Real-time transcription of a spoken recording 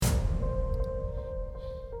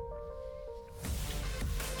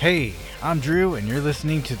Hey, I'm Drew, and you're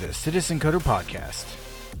listening to the Citizen Coder Podcast.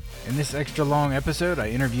 In this extra long episode, I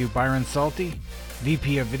interview Byron Salty,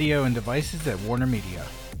 VP of Video and Devices at Warner Media.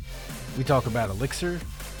 We talk about Elixir,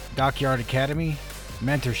 Dockyard Academy,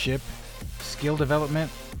 mentorship, skill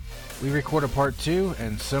development. We record a part 2,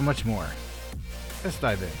 and so much more. Let's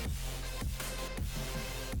dive in.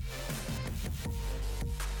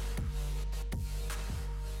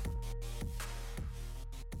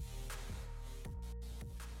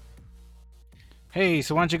 Hey,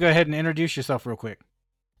 so why don't you go ahead and introduce yourself real quick?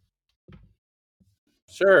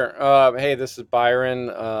 Sure. Hey, this is Byron.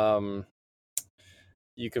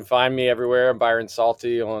 You can find me everywhere. I'm Byron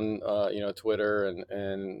Salty on Twitter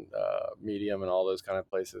and Medium and all those kind of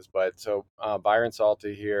places. But so Byron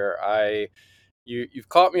Salty here. You've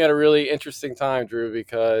caught me at a really interesting time, Drew,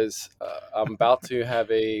 because I'm about to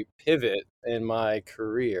have a pivot in my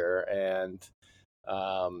career, and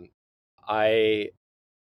um, I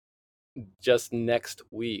just next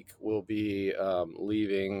week will be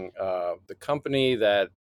leaving the company that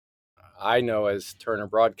I know as Turner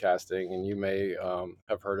Broadcasting, and you may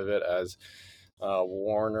have heard of it as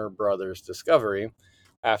Warner Brothers Discovery,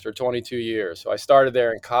 after 22 years. So I started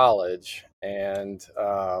there in college, and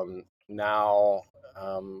now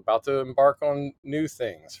about to embark on new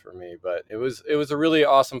things for me. But it was a really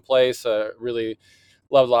awesome place. Really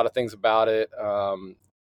loved a lot of things about it.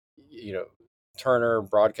 You know, Turner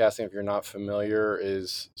Broadcasting, if you're not familiar,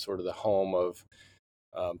 is sort of the home of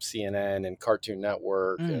CNN and Cartoon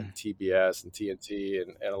Network Mm, and TBS and TNT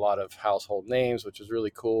and a lot of household names, which is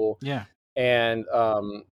really cool. yeah. And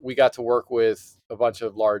we got to work with a bunch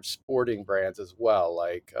of large sporting brands as well,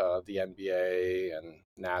 like the NBA and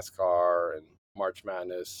NASCAR and March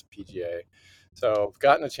Madness, PGA. So I've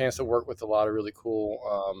gotten a chance to work with a lot of really cool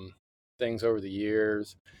things over the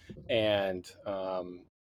years. And a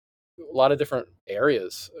lot of different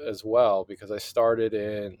areas as well, because I started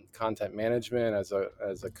in content management as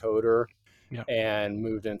a coder Yeah. and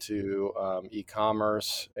moved into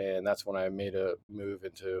e-commerce, and that's when I made a move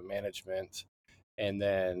into management, and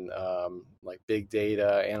then like big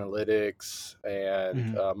data analytics,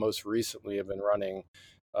 and Mm-hmm. most recently I've been running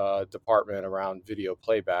a department around video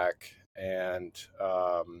playback and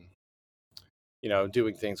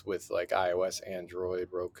doing things with like iOS, Android,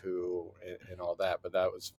 Roku, and all that. But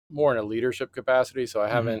that was more in a leadership capacity. So I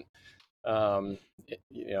Mm-hmm.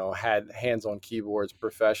 haven't, had hands-on keyboards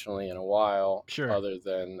professionally in a while, Sure. other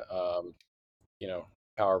than, you know,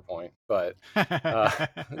 PowerPoint. But uh,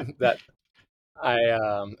 that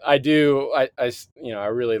I do, I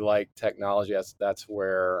really like technology. That's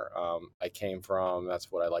where I came from.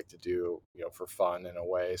 That's what I like to do, for fun in a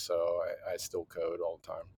way. So I still code all the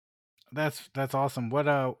time. That's awesome.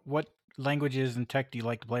 What languages and tech do you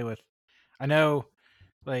like to play with? I know,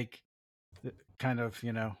 like, kind of,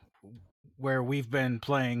 where we've been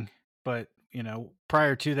playing, but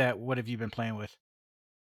prior to that, what have you been playing with?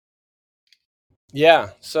 Yeah.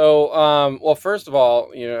 So, well, first of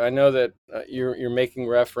all, I know that you're making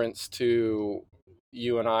reference to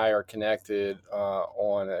you and I are connected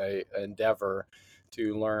on a endeavor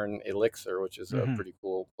to learn Elixir, which is a Hmm. pretty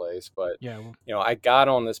cool place. But Yeah. Well, I got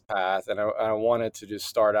on this path, and I wanted to just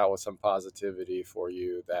start out with some positivity for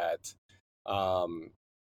you that. Um,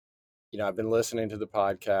 I've been listening to the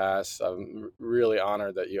podcast. I'm really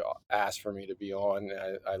honored that you asked for me to be on.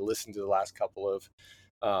 I listened to the last couple of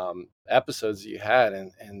episodes that you had,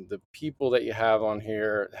 and the people that you have on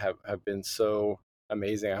here have been so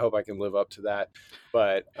amazing. I hope I can live up to that.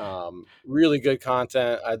 But really good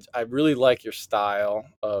content. I really like your style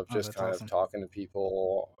of oh, just that's kind of awesome. talking to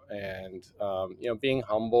people, and being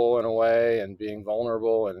humble in a way, and being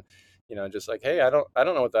vulnerable, and just like, hey, I don't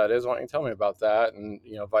know what that is. Why don't you tell me about that? And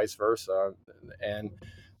vice versa. And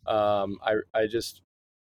I just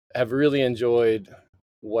have really enjoyed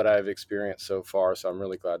what I've experienced so far. So I'm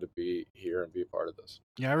really glad to be here and be a part of this.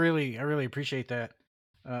 Yeah, I really appreciate that.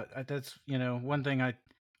 That's one thing I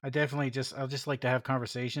definitely I'll just like to have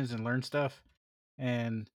conversations and learn stuff,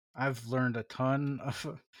 and I've learned a ton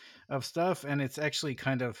of stuff, and it's actually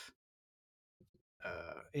kind of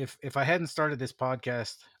if I hadn't started this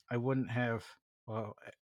podcast, I wouldn't have well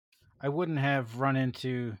I wouldn't have run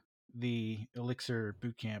into the Elixir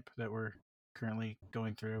boot camp that we're currently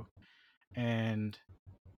going through, and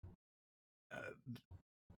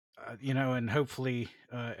and hopefully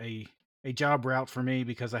a job route for me,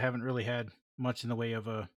 because I haven't really had much in the way of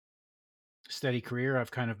a steady career.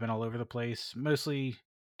 I've kind of been all over the place, mostly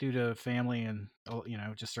due to family and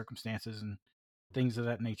just circumstances and things of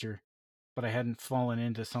that nature. But I hadn't fallen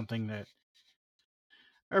into something that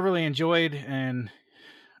I really enjoyed, and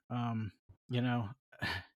um, you know,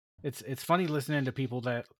 it's funny listening to people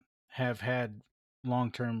that have had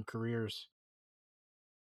long-term careers,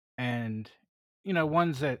 and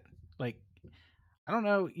ones that, like, I don't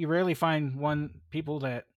know, you rarely find one people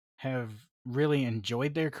that have really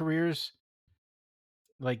enjoyed their careers.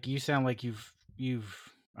 Like, you sound like you've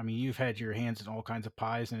had your hands in all kinds of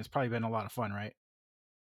pies, and it's probably been a lot of fun, right?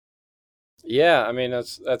 Yeah, I mean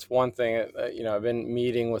that's one thing. I've been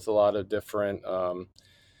meeting with a lot of different. I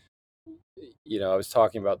was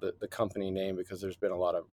talking about the company name because there's been a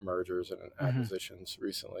lot of mergers and Hmm. acquisitions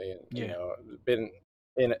recently, and Yeah. been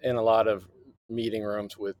in a lot of meeting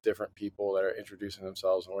rooms with different people that are introducing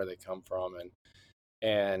themselves and where they come from,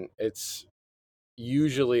 and it's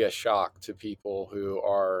usually a shock to people who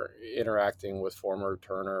are interacting with former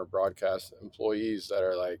Turner broadcast employees that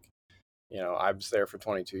are like, I was there for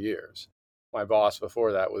 22 years. My boss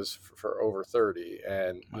before that was for over 30.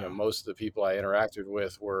 And, Wow. most of the people I interacted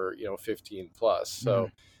with were, 15 plus. Hmm.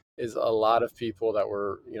 So is a lot of people that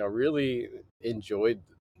were, really enjoyed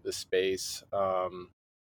the space.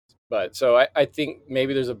 But so I think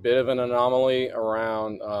maybe there's a bit of an anomaly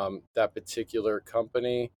around that particular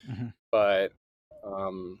company, Hmm. but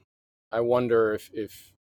um, I wonder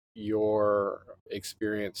if your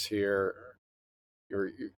experience here,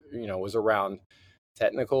 was around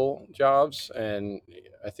technical jobs, and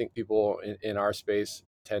I think people in our space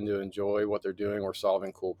tend to enjoy what they're doing. We're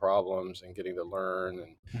solving cool problems and getting to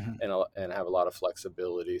learn Hmm. and have a lot of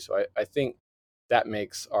flexibility. So I think that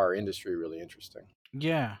makes our industry really interesting.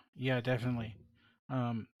 Yeah, yeah, definitely.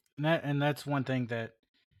 And that's one thing that,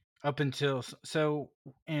 up until so,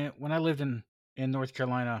 and when I lived in North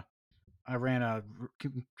Carolina, I ran a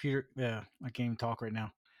computer. Yeah, I can't even talk right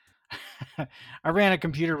now. I ran a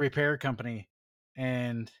computer repair company,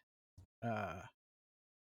 and uh,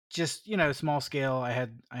 just small scale. I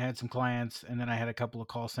had some clients, and then I had a couple of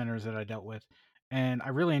call centers that I dealt with, and I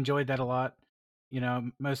really enjoyed that a lot.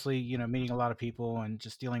 Mostly meeting a lot of people and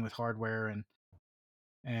just dealing with hardware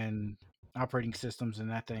and operating systems and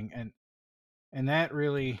that thing, and that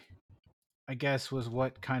really, I guess, was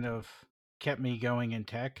what kind of kept me going in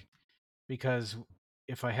tech, because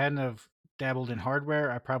if I hadn't have dabbled in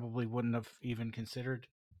hardware, I probably wouldn't have even considered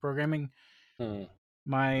programming. Hmm,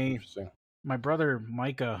 My interesting. my brother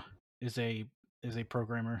Micah is a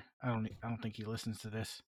programmer. I don't think he listens to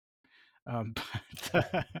this.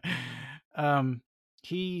 But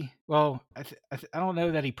he well, I don't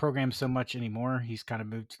know that he programs so much anymore. He's kind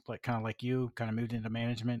of like you, kind of moved into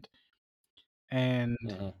management, and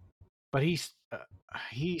Hmm. but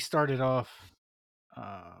he started off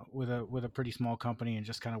with a pretty small company and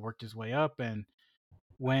just kind of worked his way up. And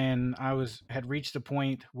when I was had reached a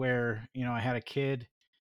point where I had a kid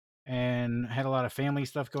and had a lot of family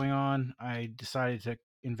stuff going on, I decided to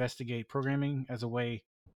investigate programming as a way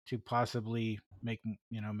to possibly make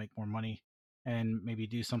more money and maybe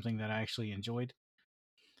do something that I actually enjoyed.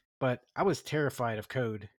 But I was terrified of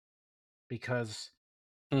code because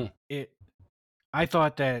Hmm. it I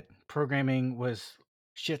thought that programming was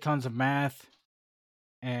shit tons of math,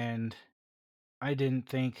 and I didn't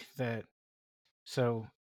think that. So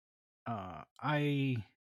I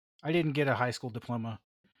didn't get a high school diploma.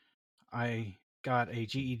 I got a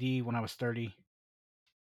GED when I was 30,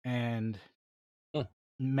 and Hmm.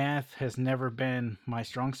 math has never been my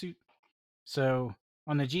strong suit. So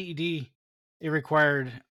on the GED, it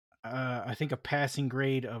required, I think, a passing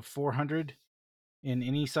grade of 400 in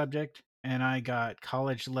any subject, and I got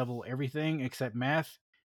college level everything except math,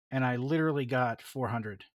 and I literally got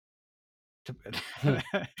 400. Hmm.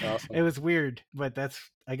 Awesome. It was weird, but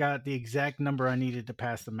I got the exact number I needed to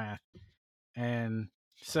pass the math. And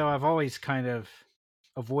so I've always kind of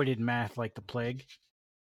avoided math like the plague.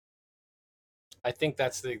 I think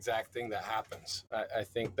that's the exact thing that happens. I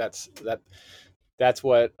think that's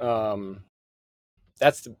what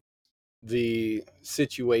that's the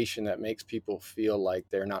situation that makes people feel like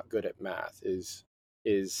they're not good at math is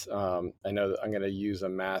I know that I'm going to use a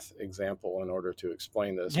math example in order to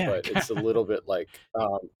explain this, Yeah. but it's a little bit like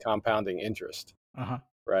compounding interest, Uh-huh.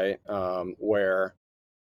 right? Where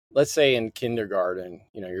let's say in kindergarten,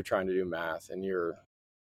 you're trying to do math and you're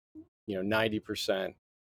 90%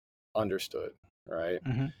 understood, right?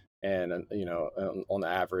 Mhm. And on the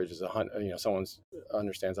average is 100. Someone's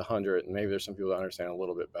understands 100, and maybe there's some people that understand a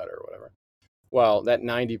little bit better or whatever. Well, that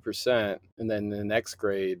 90%, and then the next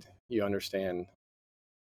grade, you understand,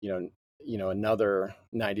 you know, another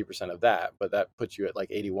 90% of that, but that puts you at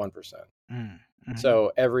like 81%. Mm. Mhm.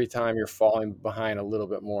 So every time you're falling behind a little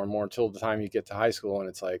bit more and more until the time you get to high school, and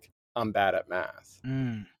it's like, I'm bad at math.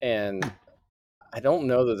 Mm. And I don't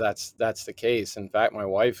know that that's the case. In fact, my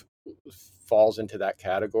wife falls into that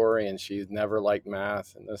category, and she's never liked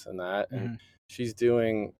math and this and that. And Mm-hmm. she's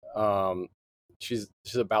doing, she's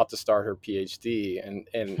about to start her PhD,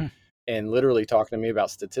 and literally talking to me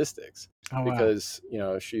about statistics, Oh wow. because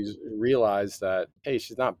she's realized that, hey,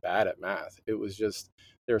 she's not bad at math. It was just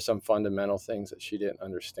there are some fundamental things that she didn't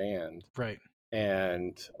understand, Right.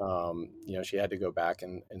 and she had to go back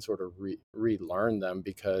and sort of relearn them,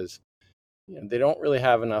 because they don't really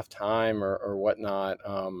have enough time or whatnot,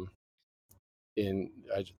 in,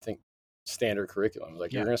 I think, standard curriculums.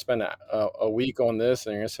 Like, you're Yeah. going to spend a week on this,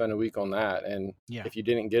 and you're going to spend a week on that, and Yeah. if you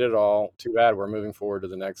didn't get it all, too bad. We're moving forward to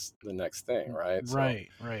the next thing, right? So, Right.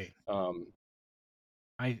 Right. um,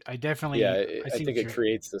 I yeah, definitely I I see think what it you're.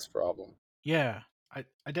 creates this problem. Yeah.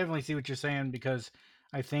 I definitely see what you're saying because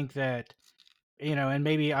I think that and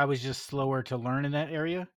maybe I was just slower to learn in that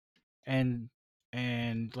area, and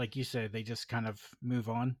like you said, they just kind of move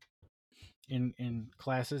on in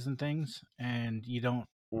classes and things, and you don't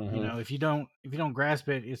Hmm. if you don't grasp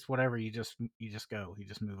it, it's whatever. You just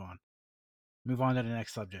move on to the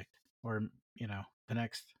next subject, or the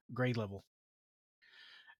next grade level.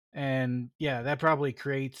 And yeah, that probably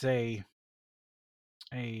creates a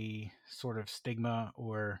sort of stigma,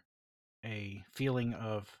 or a feeling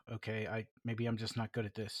of, okay, maybe I'm just not good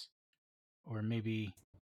at this, or maybe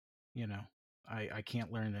you know I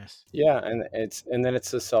can't learn this. Yeah, and then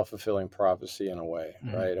it's a self-fulfilling prophecy in a way,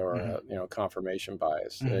 Hmm. right? Or Hmm. confirmation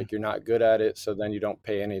bias. Hmm. Like, you're not good at it, so then you don't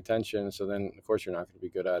pay any attention. So then, of course, you're not going to be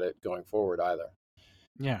good at it going forward either.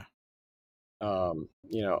 Yeah.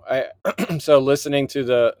 I so listening to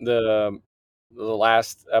the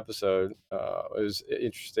last episode, it was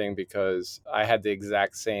interesting because I had the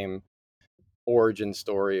exact same origin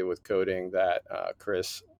story with coding that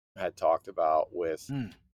Chris had talked about, with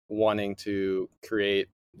Mm. wanting to create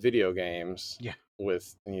video games Yeah.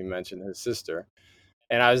 with, and you mentioned his sister,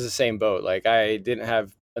 and I was the same boat. Like, I didn't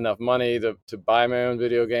have enough money to buy my own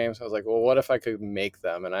video games. I was like, well, what if I could make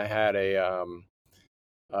them? And I had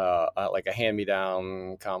like a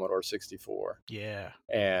hand-me-down Commodore 64. Yeah.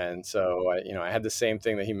 And so I had the same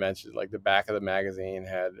thing that he mentioned. Like, the back of the magazine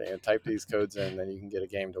had, type these codes in, then you can get a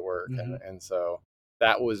game to work. and Hmm. and so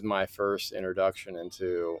that was my first introduction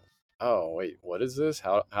into, oh wait, what is this?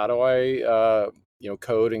 How do I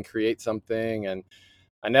code and create something? And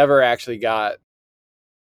I never actually got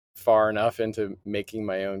far enough into making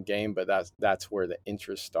my own game, but that's where the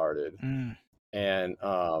interest started. Mm. And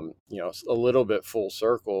a little bit full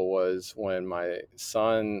circle was when my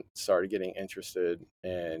son started getting interested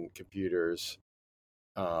in computers.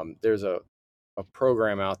 There's a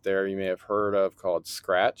program out there you may have heard of called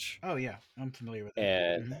Scratch. Oh yeah, I'm familiar with that.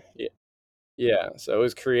 And Hmm. yeah, so it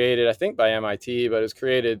was created, I think, by MIT, but it was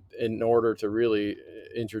created in order to really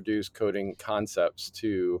introduce coding concepts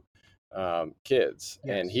to kids.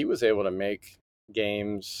 And Yes. he was able to make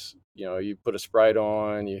games. You put a sprite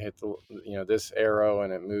on, you hit the this arrow,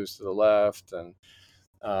 and it moves to the left, and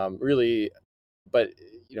really, but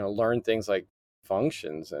learn things like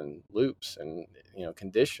functions and loops, and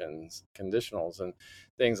conditionals, and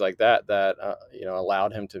things like that, that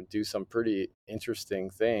allowed him to do some pretty interesting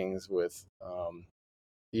things with,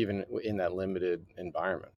 even in that limited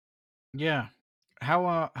environment. Yeah.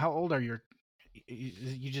 How old are your?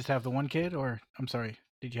 You just have the one kid, or I'm sorry,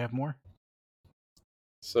 did you have more?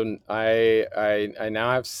 So I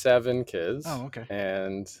now have 7 kids, Oh, okay.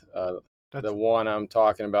 and the That's one I'm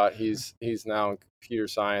talking about, he's now in computer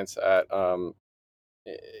science at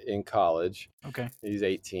in college. okay. He's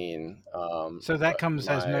 18. So that But comes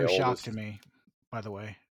as my no shock to oldest. me, by the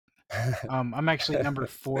way. I'm actually number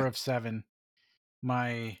 4 of 7.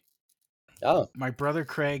 My Oh. my brother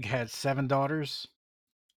Craig had 7 daughters,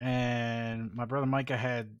 and my brother Micah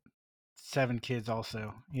had 7 kids.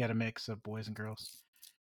 Also, he had a mix of boys and girls.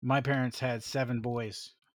 My parents had 7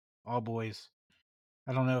 boys, all boys.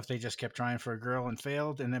 I don't know if they just kept trying for a girl and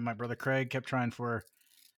failed, and then my brother Craig kept trying for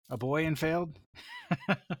a boy and failed.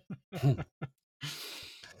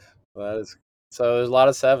 That is, so there's a lot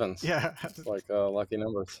of sevens. Yeah, It's like lucky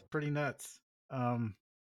numbers. pretty nuts.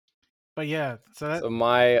 But yeah, so So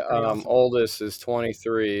my that's pretty awesome. oldest is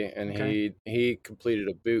 23, and Okay. he completed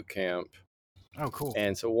a boot camp. Oh, cool.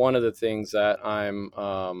 And so one of the things that I'm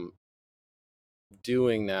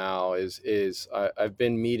doing now is I've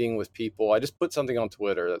been meeting with people. I just put something on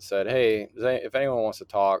Twitter that said, "Hey, if anyone wants to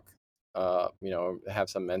talk, have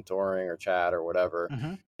some mentoring or chat or whatever,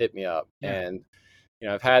 Hmm. hit me up." Yeah. And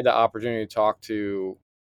I've had the opportunity to talk to,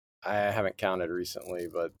 I haven't counted recently,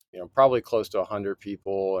 but probably close to 100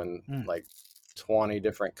 people in Mm. like 20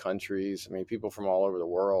 different countries. I mean, people from all over the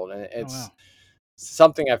world, and Oh wow.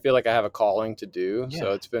 something I feel like I have a calling to do. So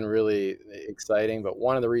Yeah, it's been really exciting. But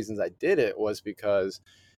one of the reasons I did it was because,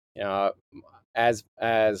 you know, as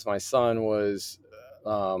my son was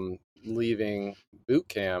leaving boot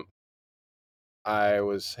camp, I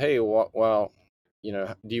was, hey, well,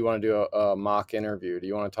 do you want to do a mock interview? Do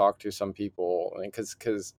you want to talk to some people?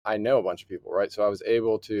 Because I know a bunch of people, right? So I was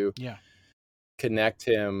able to yeah, connect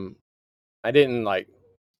him. I didn't like,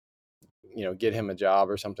 get him a job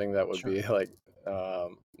or something that would sure. be like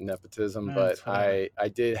nepotism, No, but it's whatever. I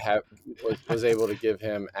did have was able to give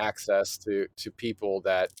him access to people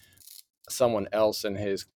that someone else in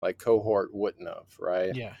his like cohort wouldn't have,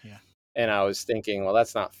 right? Yeah, yeah. And I was thinking, well,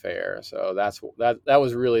 that's not fair. So that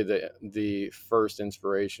was really the first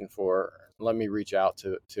inspiration for, let me reach out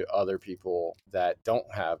to other people that don't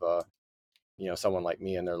have someone like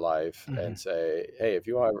me in their life Hmm. and say, hey, if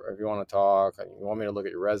you want to talk, you want me to look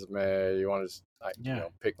at your resume, you want to just Yeah.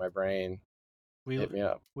 pick my brain, We hit me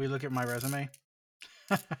up. we look at my resume.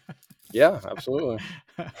 Yeah, absolutely.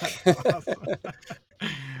 Awesome.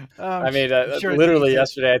 I mean, I'm sure it's a good literally tip.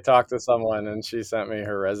 yesterday I talked to someone and she sent me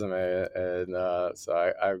her resume, and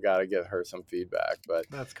so I've got to give her some feedback. But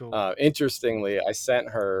That's cool. interestingly, I sent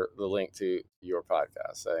her the link to your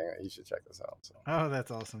podcast saying you should check this out. So, Oh,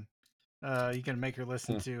 that's awesome. You can make her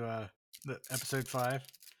listen hmm. to the episode 5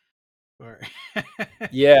 or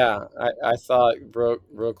Yeah, I thought good.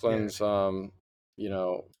 Brooklyn's you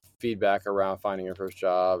know feedback around finding your first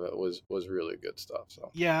job, it was really good stuff.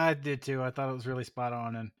 So, Yeah, I did too. I thought it was really spot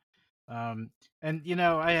on, um and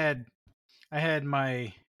I had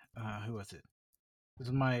my who was it? It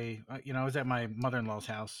was my I was at my mother-in-law's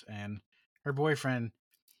house, and her boyfriend,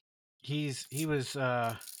 he was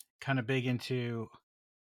kind of big into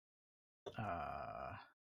uh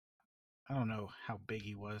I don't know how big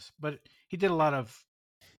he was, but he did a lot of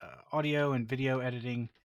audio and video editing,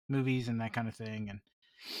 movies and that kind of thing.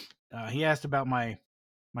 And he asked about my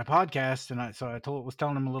podcast, and I was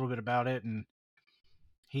telling him a little bit about it, and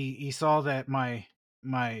he saw that my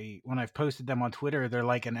when I've posted them on Twitter, they're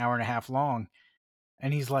like an hour and a half long,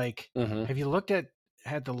 and he's like, hmm. "Have you looked at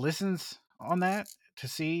had the listens on that to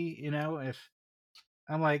see if?"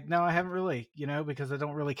 I'm like, "No, I haven't really, because I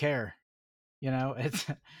don't really care." It's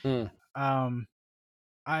Hmm. um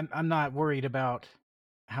I'm not worried about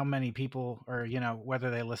how many people, or whether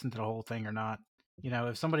they listen to the whole thing or not.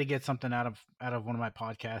 If somebody gets something out of one of my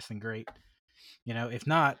podcasts, then great. If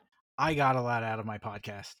not, I got a lot out of my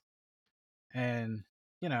podcast. And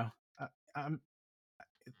you know I, I'm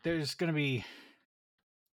there's going to be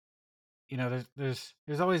there's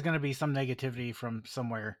always going to be some negativity from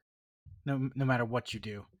somewhere, no matter what you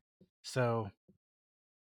do. So,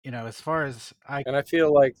 as far as I And I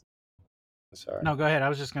feel like, sorry. no, go ahead. I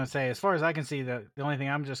was just going to say, as far as I can see, the only thing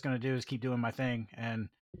I'm just going to do is keep doing my thing. And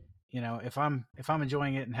if I'm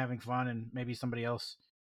enjoying it and having fun, and maybe somebody else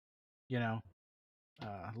you know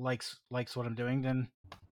likes what I'm doing, then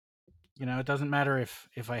it doesn't matter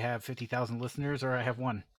if I have 50,000 listeners or I have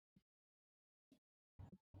one.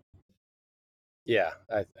 Yeah,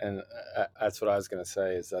 that's what I was going to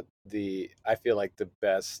say, is that I feel like the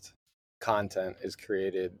best content is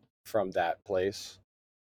created from that place,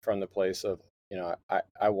 from the place of,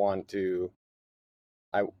 I want to,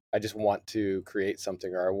 I, I just want to create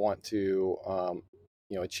something, or I want to,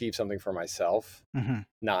 achieve something for myself, Hmm.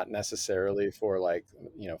 not necessarily for like,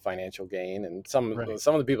 financial gain. And some, Right.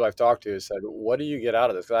 some of the people I've talked to said, what do you get out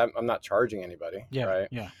of this? 'Cause I'm not charging anybody. Yeah. Right.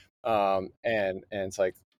 Yeah. And it's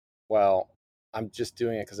like, well, I'm just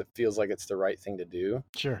doing it because it feels like it's the right thing to do.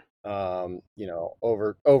 Sure.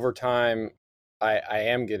 Over time, I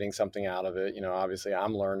am getting something out of it. Obviously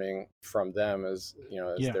I'm learning from them as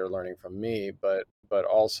Yeah. they're learning from me, but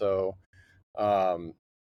also, um,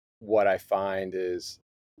 what I find is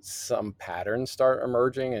some patterns start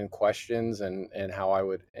emerging and questions, and how I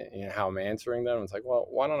would, how I'm answering them. It's like, well,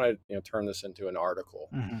 why don't I, turn this into an article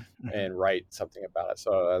Hmm. Hmm. and write something about it.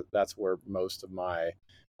 So that's where most of my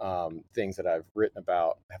things that I've written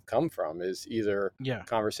about have come from, is either Yeah.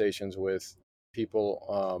 conversations with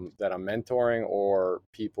people that I'm mentoring, or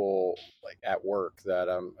people like at work that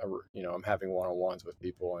I'm having one-on-ones with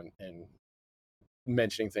people, and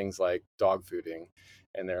mentioning things like dog fooding,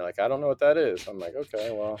 and they're like, I don't know what that is. I'm like,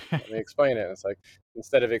 okay, well, let me explain it. And it's like,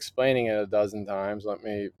 instead of explaining it a dozen times, let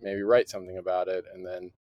me maybe write something about it, and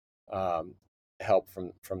then um, help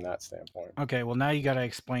from that standpoint. Okay. Well, now you got to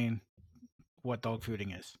explain what dog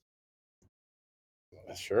fooding is.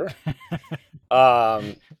 Sure.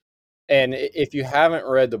 Um, and if you haven't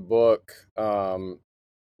read the book,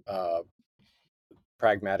 uh,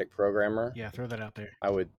 Pragmatic Programmer, Yeah. Throw that out there. I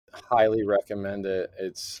would highly recommend it.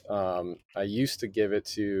 I used to give it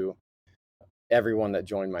to everyone that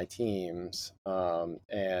joined my teams.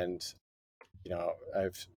 And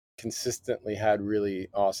I've consistently had really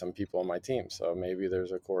awesome people on my team, so maybe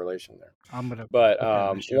there's a correlation there. I'm gonna But put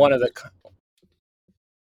that in the show one of the notes.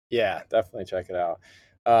 yeah, definitely check it out.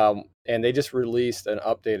 And they just released an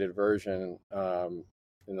updated version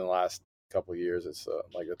in the last couple of years. It's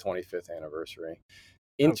like the 25th anniversary. Oh,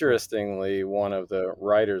 cool. Interestingly, one of the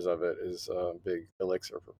writers of it is a big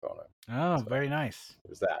Elixir proponent. Oh, So very nice.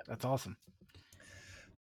 there's that. That's awesome.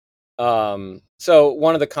 So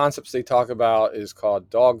one of the concepts they talk about is called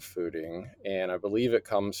dog fooding, and I believe it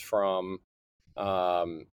comes from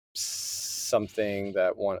something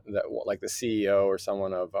that like the CEO or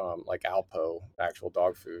someone of like Alpo, actual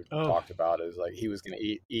dog food, Oh, talked about, is like he was going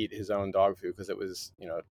to eat his own dog food because it was,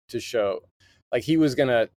 to show like he was going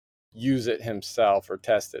to use it himself or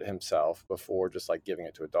test it himself before just like giving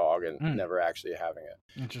it to a dog and mm, never actually having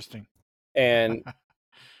it. interesting. And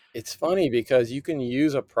it's funny because you can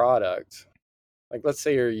use a product, like let's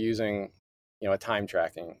say you're using, a time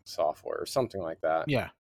tracking software or something like that. Yeah.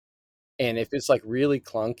 And if it's like really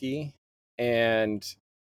clunky and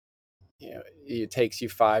it takes you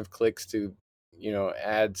 5 clicks to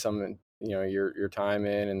add some, your time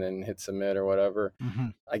in and then hit submit or whatever, Hmm.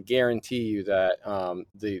 I guarantee you that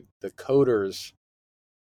the coders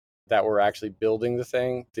that were actually building the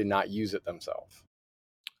thing did not use it themselves.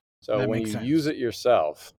 So That when makes you use sense. it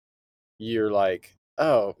yourself, you're like,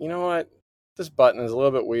 oh, you know what, this button is a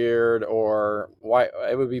little bit weird, or why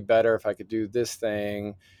it would be better if I could do this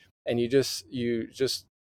thing. And you just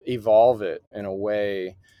evolve it in a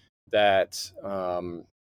way that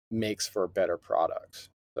makes for better products.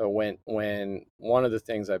 So when one of the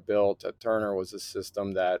things I built at Turner was a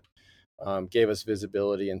system that gave us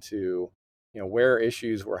visibility into where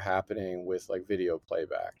issues were happening with like video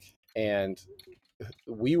playback, and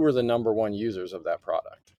we were the number one users of that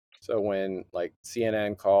product. So when like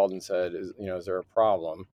CNN called and said, is there a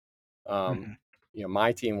problem? Um, Hmm.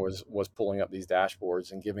 my team was pulling up these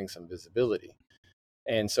dashboards and giving some visibility.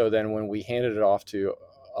 And so then when we handed it off to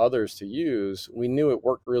others to use, we knew it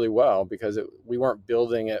worked really well because we weren't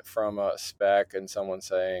building it from a spec and someone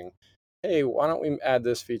saying, hey, why don't we add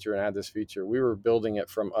this feature and add this feature? We were building it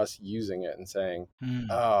from us using it and saying, Mm.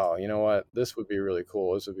 oh, you know what? This would be really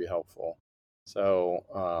cool. This would be helpful. So,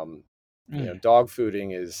 Mm. dog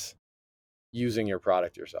fooding is using your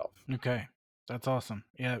product yourself. Okay. That's awesome.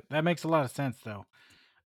 Yeah, that makes a lot of sense, though.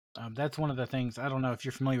 That's one of the things. I don't know if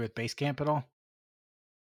you're familiar with Basecamp at all.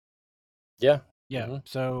 Yeah. Yeah. Hmm.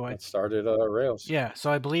 So That started Rails.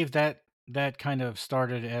 I believe that that kind of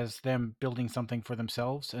started as them building something for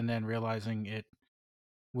themselves and then realizing it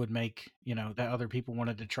would make, that other people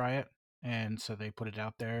wanted to try it, and so they put it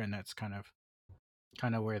out there, and that's kind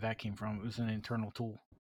of where that came from. It was an internal tool.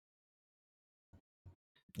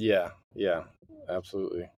 Yeah, yeah,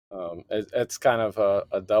 absolutely. It's kind of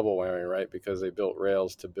a double whammy, right? Because they built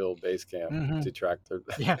Rails to build Basecamp Hmm. to track their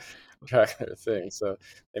Yeah. track their thing. So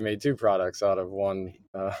they made two products out of one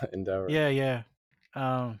endeavor. Yeah, yeah.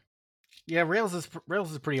 Um, yeah, Rails is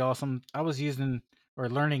pretty awesome. I was using or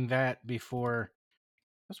learning that before.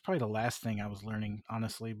 That's probably the last thing I was learning,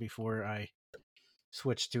 honestly, before I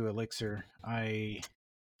switched to Elixir. I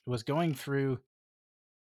was going through.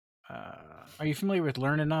 Are you familiar with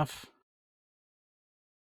Learn Enough?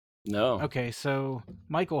 No. Okay, so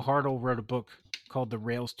Michael Hartle wrote a book called The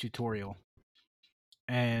Rails Tutorial,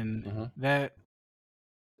 and Hmm. that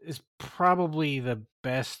is probably the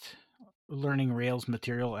best learning Rails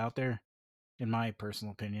material out there, in my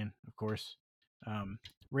personal opinion, of course. Um,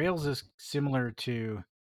 Rails is similar to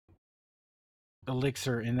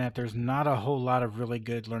Elixir in that there's not a whole lot of really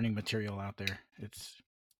good learning material out there. It's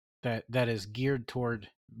that is geared toward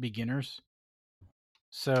beginners.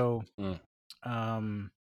 So, Mm.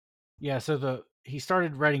 um, yeah. So he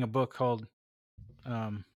started writing a book called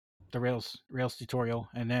um, the Rails tutorial,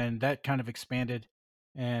 and then that kind of expanded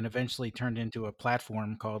and eventually turned into a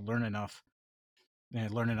platform called Learn Enough.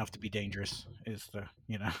 And Learn Enough to be dangerous is the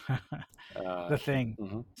the thing.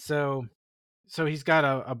 Hmm. So he's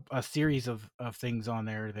got a series of things on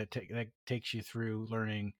there that takes you through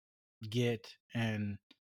learning Git and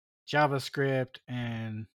JavaScript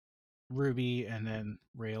and Ruby and then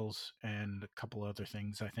Rails and a couple other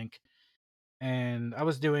things, I think. And I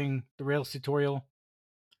was doing the Rails tutorial,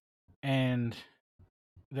 and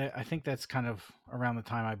that I think that's kind of around the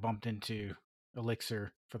time I bumped into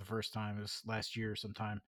Elixir for the first time. It was last year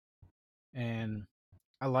sometime, and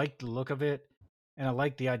I liked the look of it, and I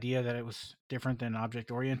liked the idea that it was different than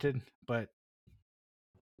object oriented. But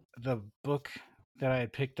the book that I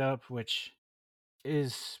had picked up, which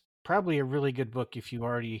is probably a really good book if you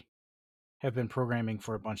already have been programming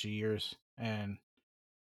for a bunch of years, and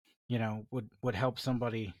would help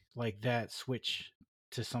somebody like that switch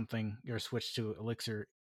to something or switch to Elixir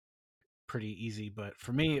pretty easy. But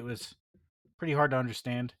for me, it was pretty hard to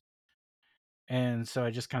understand, and so I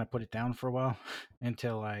just kind of put it down for a while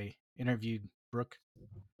until I interviewed Brooke.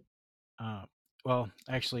 Uh, well,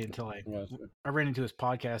 actually, until Gotcha. I ran into his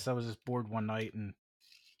podcast. I was just bored one night and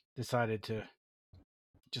decided to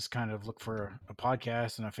just kind of look for a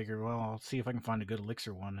podcast, and I figured, well, I'll see if I can find a good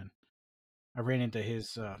Elixir one. And I ran into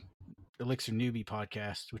his Elixir Newbie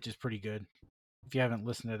podcast, which is pretty good. If you haven't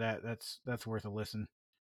listened to that, that's worth a listen.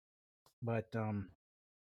 But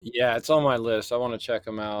Yeah, it's on my list. I want to check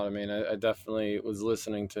him out. I mean, I definitely was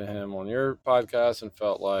listening to him on your podcast and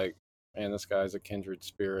felt like, man, this guy's a kindred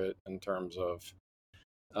spirit in terms of,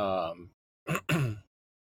 um,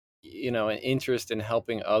 an interest in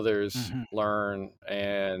helping others mhm, learn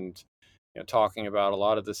and, talking about a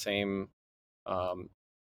lot of the same um,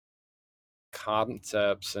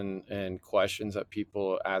 concepts and questions that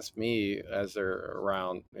people ask me as they're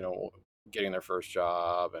around, getting their first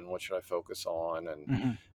job and what should I focus on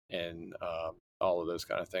mhm. and all of those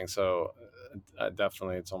kind of things. So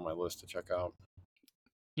definitely, it's on my list to check out.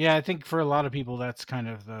 Yeah, I think for a lot of people, that's kind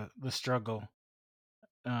of the struggle,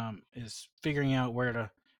 is figuring out where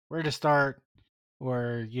to start,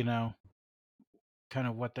 or kind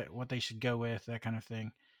of what they should go with, that kind of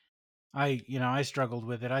thing. I struggled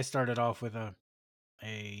with it. I started off with a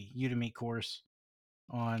Udemy course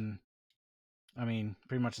on, I mean,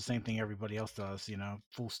 pretty much the same thing everybody else does,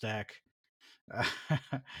 full stack.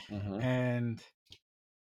 Hmm. And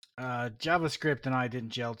JavaScript and I didn't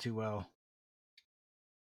gel too well.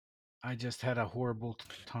 I just had a horrible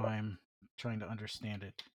time trying to understand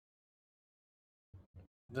it.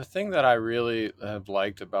 The thing that I really have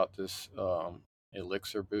liked about this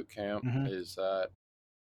Elixir boot camp Hmm. is that,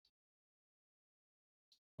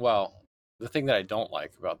 well, the thing that I don't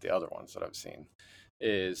like about the other ones that I've seen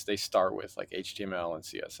is they start with like HTML and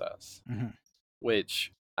CSS, Hmm.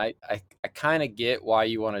 which I kind of get why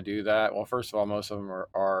you want to do that. Well, first of all, most of them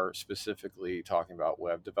are specifically talking about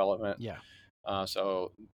web development. Yeah.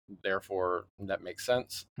 So therefore that makes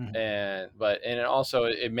sense. Hmm. And it also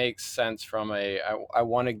it makes sense from I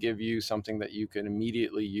want to give you something that you can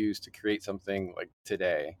immediately use to create something like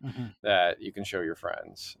today Hmm. that you can show your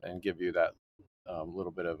friends and give you that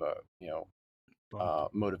little bit of a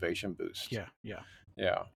Bump. motivation boost. Yeah. Yeah.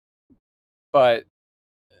 Yeah, but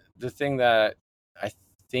the thing that I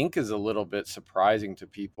think is a little bit surprising to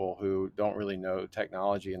people who don't really know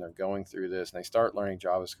technology and they're going through this and they start learning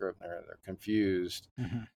JavaScript and they're confused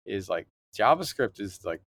Hmm. is like JavaScript is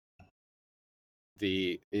like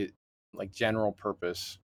like general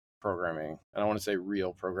purpose programming. I don't want to say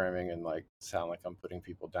real programming and like sound like I'm putting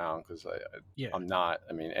people down because Yeah. I'm not.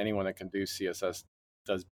 I mean, anyone that can do CSS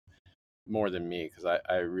does more than me because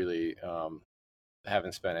I really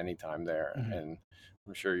haven't spent any time there, Hmm. and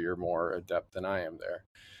I'm sure you're more adept than I am there.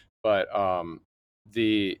 But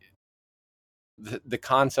the the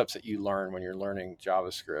concepts that you learn when you're learning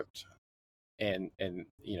JavaScript and and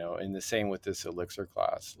the same with this Elixir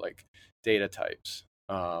class, like data types,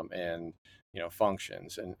 and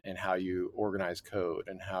functions and how you organize code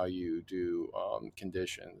and how you do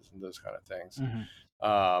conditions and those kind of things. Hmm.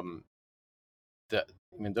 um, that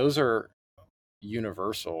I mean those are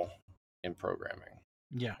universal in programming,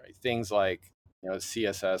 Yeah. right? Things like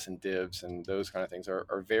CSS and divs and those kind of things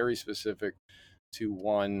are very specific to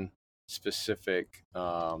one specific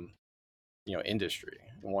industry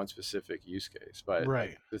and one specific use case. But like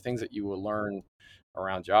Right. the things that you will learn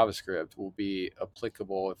around JavaScript will be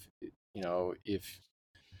applicable if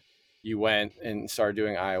you went and started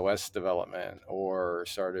doing iOS development or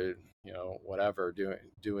started whatever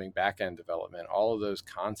doing back end development. All of those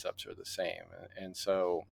concepts are the same, and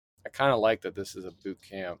so I kind of like that this is a boot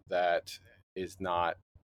camp that is not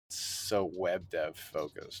so web dev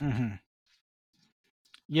focused. Hmm.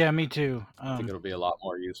 Yeah, me too. I think it'll be a lot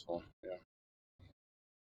more useful. Yeah.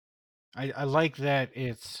 I like that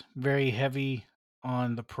it's very heavy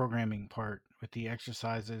on the programming part with the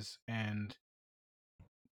exercises, and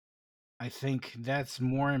I think that's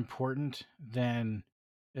more important than,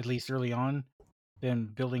 at least early on, than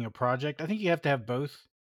building a project. I think you have to have both.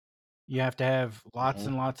 You have to have lots Hmm.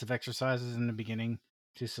 and lots of exercises in the beginning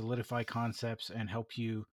to solidify concepts and help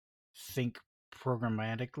you think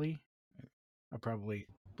programmatically. I probably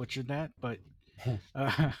butchered that, but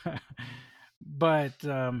uh, but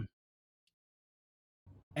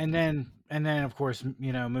and then of course,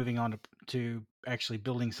 moving on to actually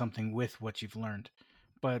building something with what you've learned.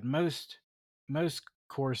 But most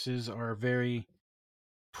courses are very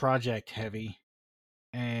project heavy,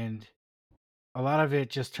 and a lot of it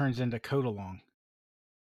just turns into code along.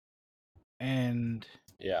 And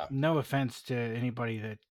Yeah. no offense to anybody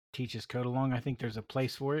that teaches code along, I think there's a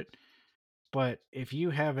place for it. But if you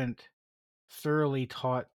haven't thoroughly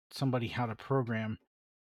taught somebody how to program,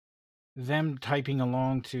 them typing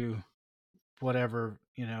along to whatever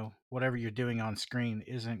you're doing on screen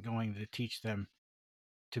isn't going to teach them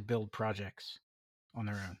to build projects on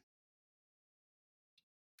their own,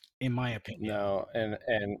 in my opinion. No, and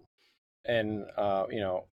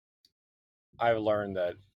I've learned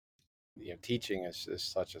that teaching is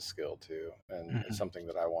just such a skill too, and it's Hmm. something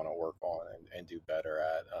that I want to work on and do better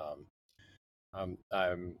at. I'm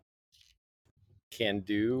can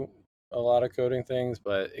do a lot of coding things,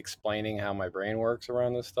 but explaining how my brain works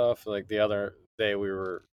around this stuff, like the other day we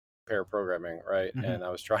were pair programming, right? Hmm. And I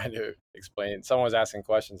was trying to explain. Someone was asking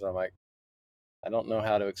questions. And I'm like, I don't know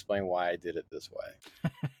how to explain why I did it this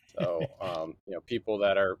way. So, people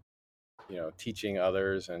that are teaching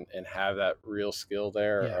others and have that real skill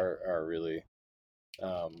there Yeah, are really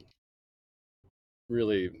um,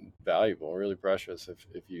 really valuable, really precious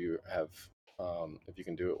if you have if you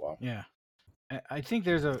can do it well. yeah. I think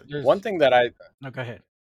there's. One thing that I No, go ahead.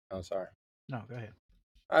 I'm sorry. No, go ahead.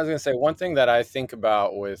 I was going to say one thing that I think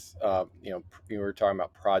about with you were talking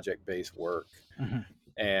about project based work, Hmm.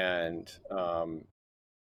 and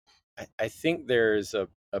I think there's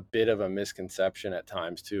a bit of a misconception at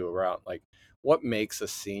times too around like what makes a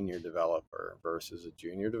senior developer versus a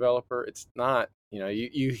junior developer. It's not,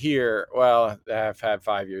 you hear, well, I've had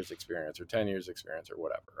 5 years experience or 10 years experience or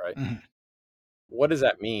whatever, right? Hmm. What does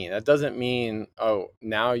that mean? That doesn't mean, oh,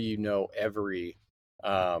 now every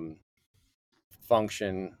um,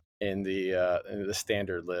 function in the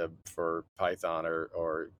standard lib for Python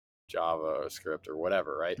or Java or script or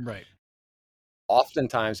whatever, right? Right.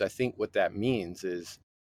 Oftentimes, I think what that means is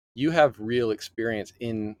you have real experience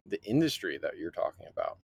in the industry that you're talking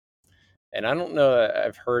about. And I don't know that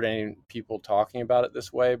I've heard any people talking about it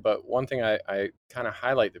this way, but one thing I kind of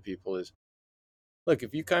highlight to people is look,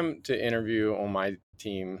 if you come to interview on my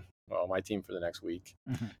team, well, my team for the next week,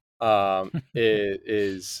 Hmm.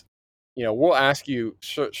 is we'll ask you,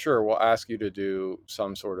 sure, we'll ask you to do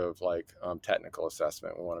some sort of like technical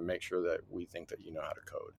assessment. We want to make sure that we think that you know how to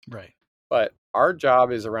code. Right. But our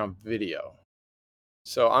job is around video.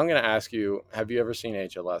 So I'm going to ask you, have you ever seen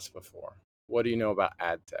HLS before? What do you know about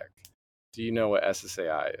ad tech? Do you know what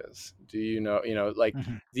SSAI is? Do like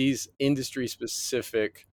Hmm. these industry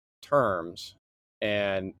specific terms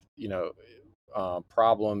and,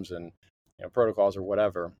 problems and protocols or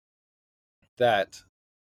whatever that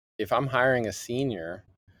if I'm hiring a senior,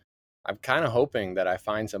 I'm kind of hoping that I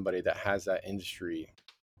find somebody that has that industry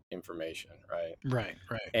information, right? Right.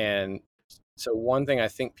 Right. And so one thing I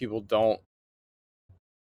think people don't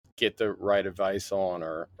get the right advice on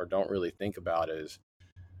or don't really think about is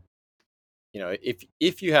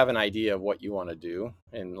if you have an idea of what you want to do,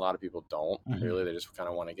 and a lot of people don't Hmm. really, they just kind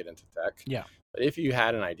of want to get into tech. Yeah. But if you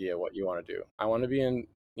had an idea what you want to do, I want to be in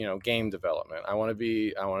game development, I want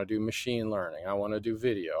to do machine learning, I want to do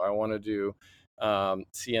video, I want to do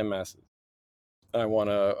CMS, I want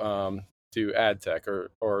to do ad tech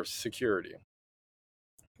or security.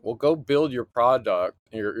 Well, go build your product,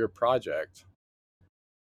 your project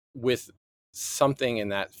with something in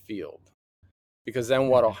that field. Because then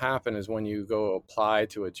what'll Hmm. happen is when you go apply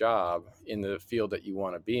to a job in the field that you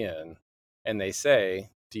want to be in, and they say,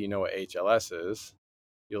 "Do you know what HLS is?"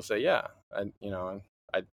 You'll say, "Yeah, I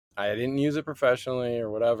I didn't use it professionally or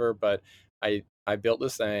whatever, but I built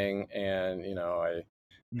this thing, and I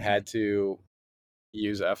Hmm. had to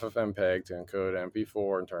use FFmpeg to encode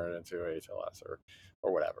MP4 and turn it into HLS or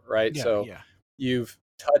whatever, right?" Yeah. So Yeah. you've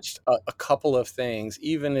touched a couple of things,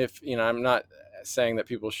 even if I'm not saying that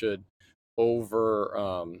people should over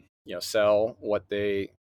sell what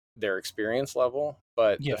their experience level,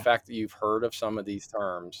 but the Yeah. fact that you've heard of some of these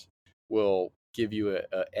terms will give you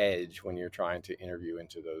a edge when you're trying to interview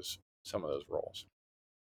into some of those roles.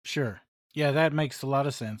 Sure. Yeah, that makes a lot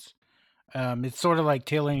of sense. It's sort of like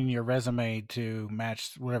tailoring your resume to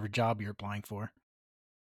match whatever job you're applying for,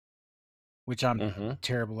 which I'm Hmm.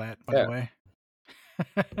 terrible at, by the Yeah. way.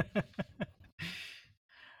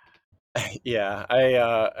 Yeah,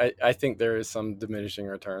 I think there is some diminishing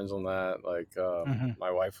returns on that. Like, Hmm.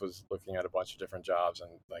 my wife was looking at a bunch of different jobs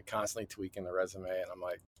and like constantly tweaking the resume, and I'm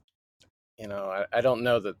like, I don't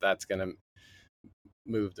know that that's going to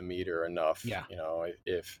move the meter enough. Yeah.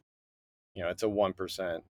 If it's a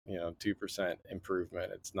 1%, 2%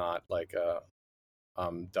 improvement, it's not like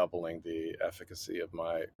I'm doubling the efficacy of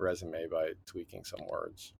my resume by tweaking some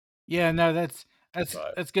words. Yeah, no, that's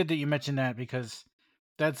But that's good that you mentioned that because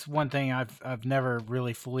that's one thing I've never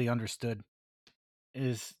really fully understood.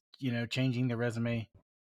 is, changing the resume.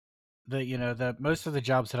 The most of the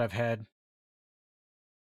jobs that I've had,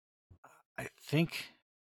 I think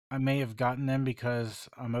I may have gotten them because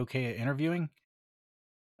I'm okay at interviewing,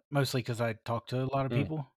 mostly because I talk to a lot of Mm.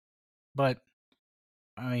 people. But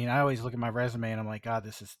I mean, I always look at my resume and I'm like, God,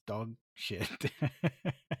 this is dog shit.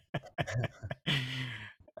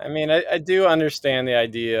 I mean, I do understand the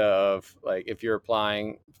idea of like if you're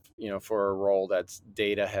applying, for a role that's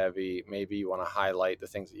data heavy, maybe you want to highlight the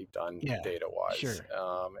things that you've done Yeah, data wise. sure.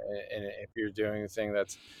 And if you're doing a thing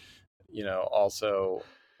that's, also,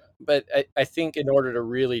 but I think in order to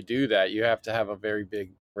really do that, you have to have a very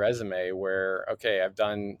big resume where, okay, I've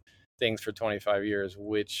done things for 25 years.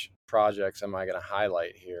 Which projects am I going to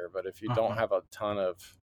highlight here? But if you don't Uh-huh. have a ton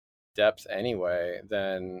of depth anyway,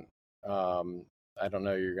 then I don't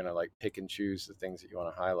know. You're gonna like pick and choose the things that you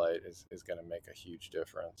want to highlight is gonna make a huge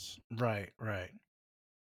difference. Right, right.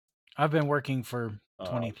 I've been working for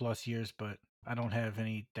 20 Um, plus years, but I don't have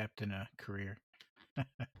any depth in a career.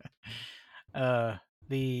 uh,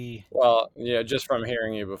 the well, just from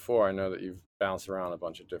hearing you before, I know that you've bounced around a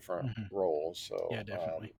bunch of different mhm. roles. Yeah, So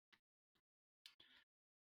definitely.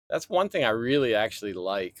 that's one thing I really actually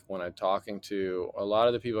like when I'm talking to a lot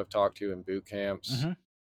of the people I've talked to in boot camps. Hmm.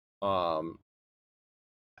 Um,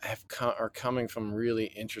 are coming from really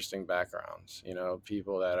interesting backgrounds.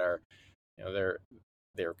 People that are,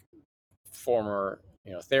 they're former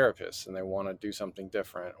therapists and they want to do something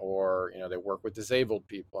different, or they work with disabled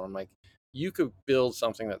people. I'm like, you could build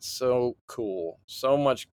something that's so cool, so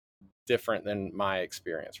much different than my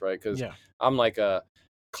experience, right? Because Yeah. I'm like a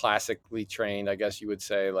classically trained, I guess you would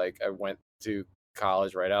say, like I went to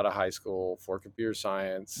college right out of high school for computer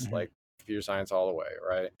science, Hmm. like computer science all the way,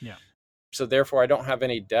 right? Yeah. So therefore I don't have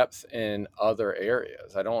any depth in other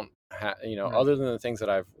areas. I don't have, Right. other than the things that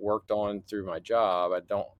I've worked on through my job, I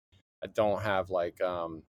don't have like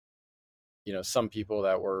some people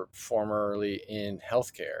that were formerly in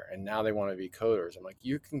healthcare and now they want to be coders. I'm like,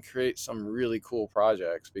 you can create some really cool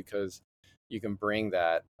projects because you can bring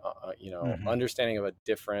that Hmm. understanding of a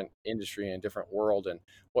different industry and a different world and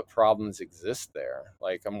what problems exist there.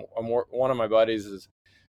 Like one of my buddies is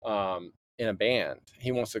in a band.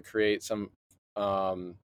 He wants to create some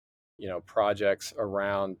um, projects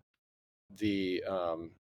around the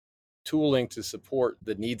tooling to support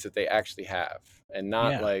the needs that they actually have, and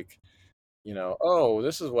not Yeah. like, oh,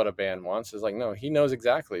 this is what a band wants. Is like, no, he knows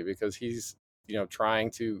exactly because he's, trying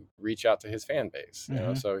to reach out to his fan base,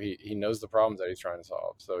 Hmm. so he knows the problems that he's trying to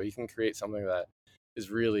solve. So he can create something that is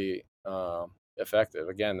really effective.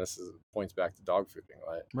 Again, this is points back to dog fooding.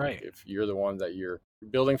 Like Right. if you're the one that you're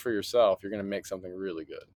building for yourself, you're going to make something really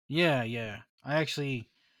good. Yeah, yeah. I actually,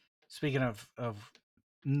 speaking of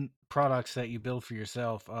products that you build for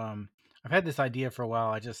yourself, I've had this idea for a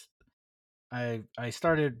while. I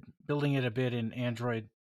started building it a bit in Android,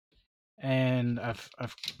 and I've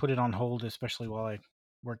put it on hold, especially while I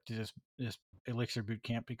work to this Elixir boot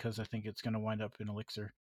camp, because I think it's going to wind up in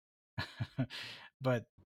Elixir. But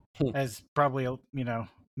as probably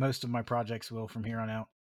most of my projects will from here on out,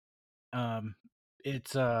 um,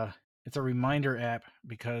 it's a it's a reminder app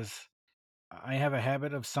because I have a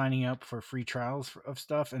habit of signing up for free trials of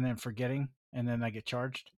stuff and then forgetting, and then I get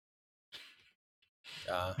charged.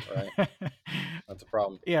 Right. That's a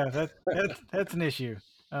problem. Yeah, that's an issue.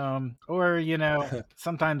 Or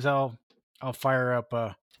sometimes I'll fire up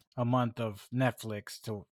a month of Netflix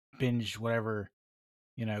to binge whatever,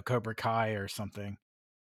 Cobra Kai or something,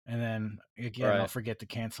 and then again I'll Right. forget to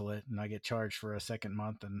cancel it, and I get charged for a second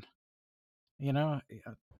month, and they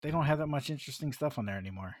don't have that much interesting stuff on there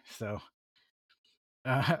anymore. So,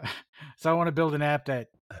 uh, so I want to build an app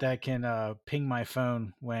that can ping my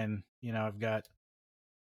phone when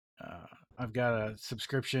uh, I've got a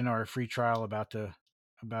subscription or a free trial about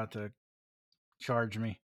to charge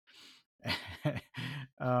me.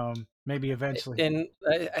 Maybe eventually. And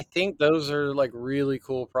I think those are like really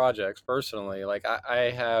cool projects personally. Like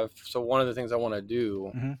I have, so one of the things I want to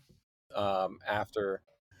do Hmm. after,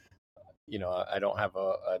 I don't have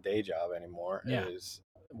a day job anymore Yeah. is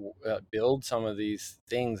build some of these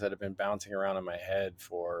things that have been bouncing around in my head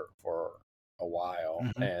for a while.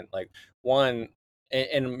 Hmm. And like one,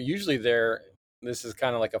 and usually this is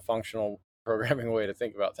kind of like a functional programming way to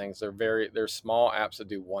think about things. They're small apps that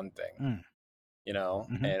do one thing, Mm.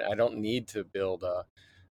 Hmm. and I don't need to build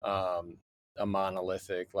um, a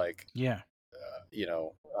monolithic like Yeah. uh, you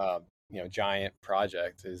know uh, giant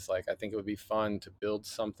project. Is like, I think it would be fun to build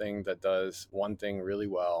something that does one thing really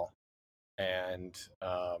well, and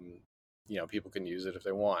people can use it if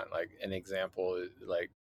they want. Like an example is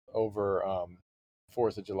like over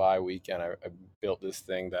 4th of July weekend, I built this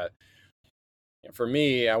thing that for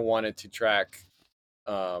me, I wanted to track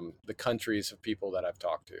the countries of people that I've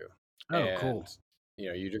talked to, Oh, and cool.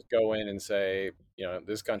 you just go in and say,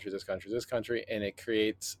 this country, this country, this country, and it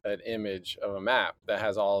creates an image of a map that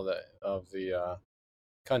has all the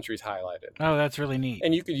countries highlighted, Oh, that's really neat.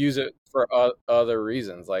 and you could use it for other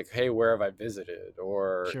reasons, like, hey, where have I visited,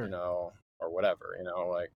 or Sure. or whatever,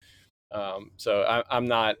 like. So I'm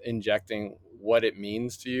not injecting what it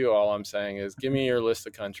means to you. All I'm saying is, give me your list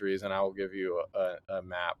of countries, and I will give you a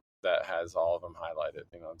map that has all of them highlighted.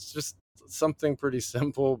 It's just something pretty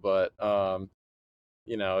simple, but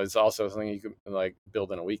it's also something you can like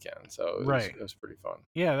build in a weekend. So Right. it was pretty fun.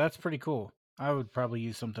 Yeah, that's pretty cool. I would probably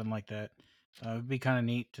use something like that. It'd be kind of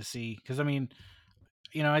neat to see because I mean,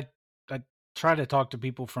 I try to talk to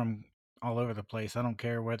people from all over the place. I don't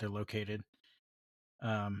care where they're located.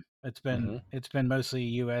 Hmm. It's been mostly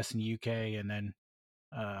U.S. and UK, and then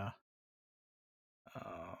uh,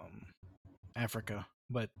 um, Africa.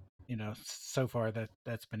 But so far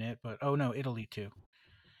that's been it. But oh no, Italy too.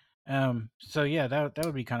 So yeah, that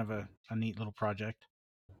would be kind of a neat little project.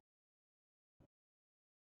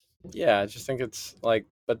 Yeah, I just think it's like,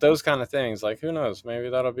 but those kind of things, like, who knows? Maybe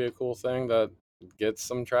that'll be a cool thing that gets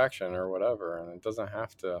some traction or whatever, and it doesn't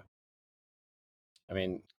have to. I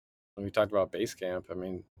mean, when we talked about Basecamp, I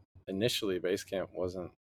mean, initially Basecamp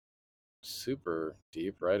wasn't super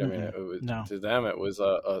deep, right? I mean, Mm-mm. No. to them it was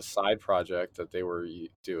a side project that they were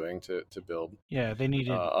doing to build Yeah, they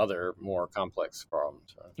needed. other more complex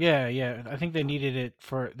problems. Right? Yeah, yeah. I think they needed it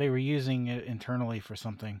for. They were using it internally for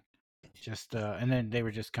something. Just and then they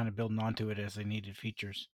were just kind of building onto it as they needed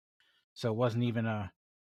features. So it wasn't even a.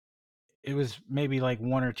 It was maybe like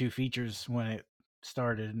one or two features when it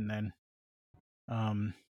started, and then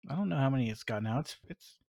um, I don't know how many it's got now.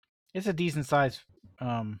 It's a decent size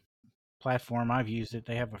um platform. I've used it.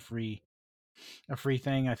 They have a free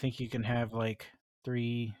thing. I think you can have like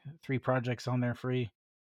three projects on there free,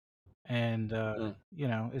 and Mm.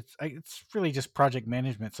 it's really just project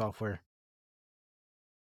management software.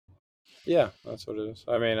 Yeah, that's what it is.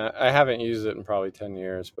 I mean, I haven't used it in probably 10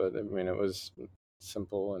 years, but I mean, it was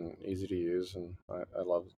simple and easy to use, and I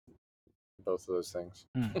love both of those things.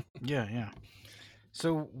 Hmm. Yeah, yeah.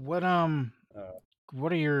 So Uh,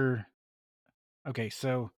 what are your okay?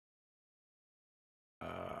 So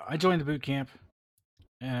I joined the boot camp,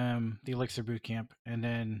 the Elixir boot camp, and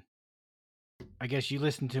then I guess you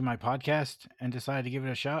listened to my podcast and decided to give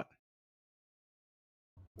it a shot.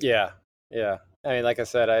 yeah, yeah. I mean, like I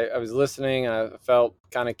said, I was listening, and I felt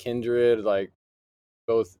kind of kindred, like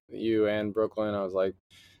both you and Brooklyn. I was like,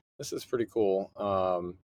 this is pretty cool.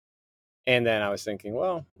 And then I was thinking,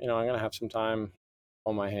 well, I'm going to have some time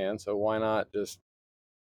on my hands. So why not just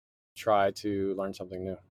try to learn something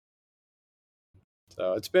new?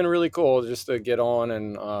 So it's been really cool just to get on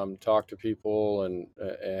and talk to people. And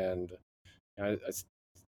I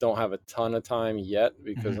don't have a ton of time yet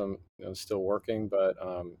because Hmm. I'm still working. But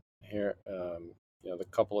here, the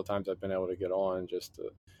couple of times I've been able to get on,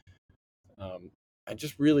 um, I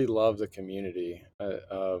just really love the community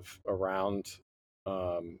of around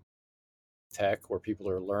um, tech where people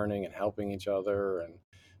are learning and helping each other and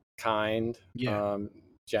kind. Yeah.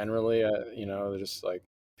 Generally, they're just like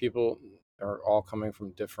people are all coming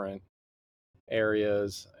from different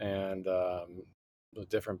areas and with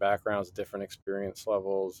different backgrounds, different experience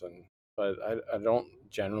levels, and but I don't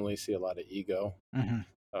generally see a lot of ego. Hmm.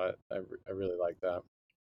 I really like that.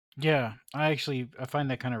 Yeah. I find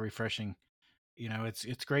that kind of refreshing.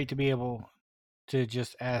 It's great to be able to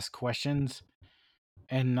just ask questions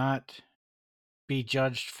and not be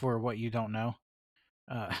judged for what you don't know.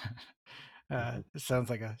 Uh, it sounds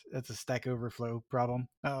like that's a Stack Overflow problem.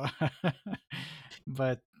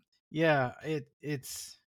 But yeah,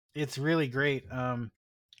 it's really great.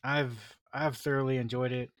 I've thoroughly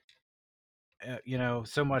enjoyed it.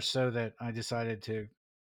 So much so that I decided to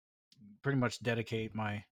pretty much dedicate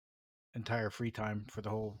my entire free time for the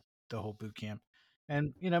whole boot camp,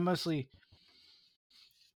 and mostly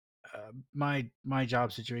my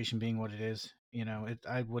job situation being what it is.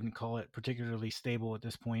 I wouldn't call it particularly stable at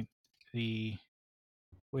this point. The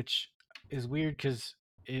which is weird because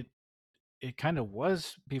it it kind of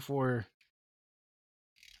was before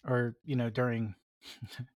or during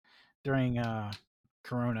during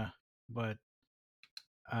corona, but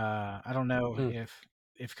I don't know Hmm.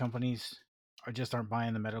 if companies aren't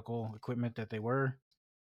buying the medical equipment that they were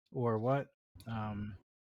or what. um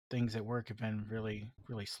Things at work have been really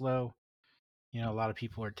really slow. A lot of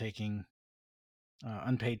people are taking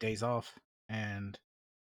unpaid days off, and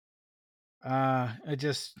it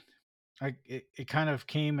just it kind of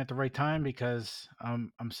came at the right time because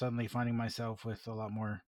I'm suddenly finding myself with a lot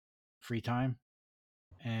more free time.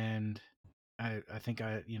 and I think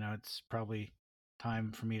it's probably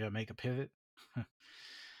time for me to make a pivot.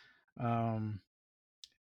 um,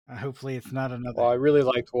 hopefully, it's not another. Well, I really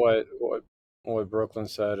liked what Brooklyn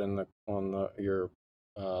said in the on the your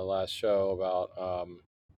last show about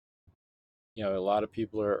a lot of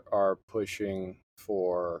people are pushing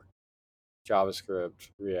for JavaScript,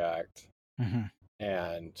 React, Hmm.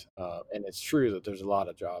 and it's true that there's a lot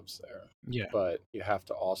of jobs there, Yeah, but you have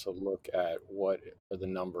to also look at what are the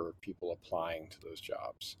number of people applying to those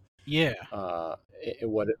jobs. yeah,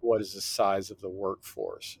 What is the size of the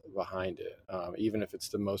workforce behind it? Even if it's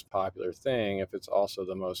the most popular thing, if it's also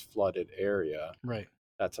the most flooded area, right.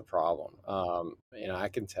 that's a problem. I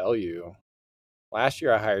can tell you, last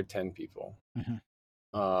year I hired 10 people.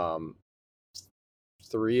 Hmm. Um,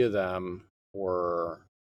 Three of them were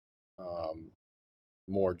um,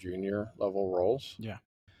 more junior level roles, Yeah.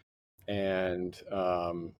 and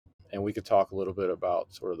we could talk a little bit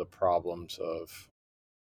about sort of the problems of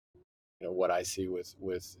what I see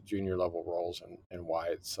with junior level roles and why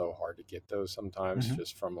it's so hard to get those sometimes Hmm.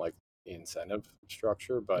 just from like the incentive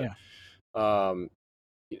structure. But Yeah. um,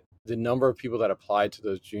 the number of people that applied to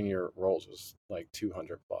those junior roles was like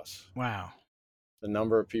 200 plus. Wow. The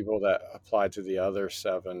number of people that applied to the other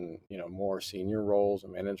seven, more senior roles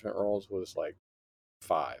and management roles was like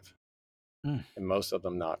five, Mm. and most of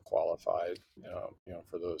them not qualified,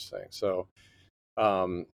 for those things. So,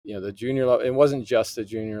 the junior level, it wasn't just the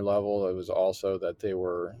junior level. It was also that they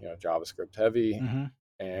were, JavaScript heavy Hmm.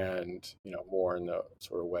 and, more in the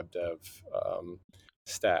sort of web dev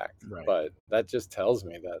stack. Right. But that just tells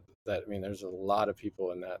me I mean, there's a lot of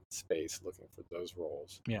people in that space looking for those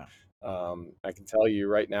roles. Yeah. I can tell you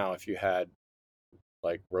right now, if you had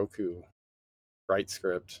like Roku,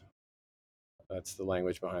 BrightScript, that's the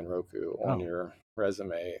language behind Roku, on Oh. your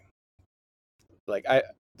resume, like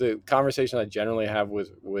the conversation I generally have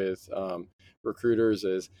with recruiters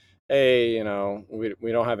is, hey,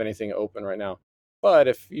 we don't have anything open right now, but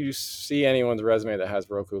if you see anyone's resume that has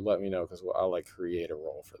Roku, let me know because I'll like create a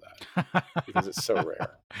role for that because it's so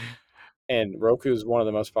rare. And Roku is one of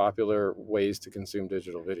the most popular ways to consume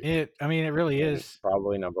digital video, I mean, it really and is.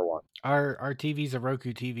 probably number one. Our TV's a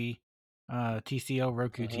Roku TV, TCL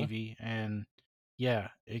Roku Hmm. TV, and yeah,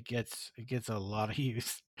 it gets a lot of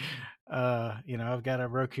use. I've got a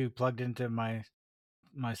Roku plugged into my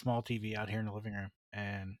small TV out here in the living room,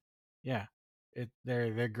 and yeah,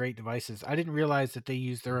 they're great devices. I didn't realize that they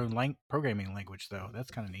use their own programming language though.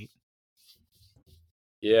 That's kind of neat.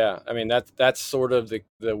 Yeah, I mean that's sort of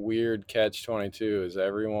the weird catch 22 is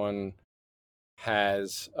everyone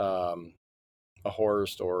has a horror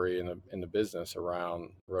story in the business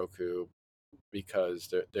around Roku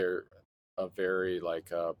because they're a very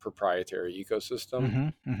like proprietary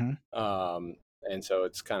ecosystem, Mm-hmm. Mm-hmm. um, and so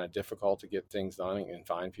it's kind of difficult to get things done and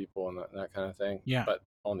find people and that kind of thing. Yeah. But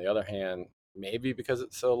on the other hand, maybe because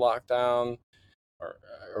it's so locked down, or,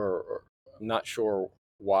 or I'm not sure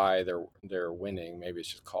why they're winning. Maybe it's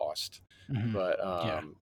just cost, Mm-hmm. but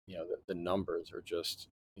Yeah. the numbers are just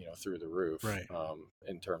through the roof Right.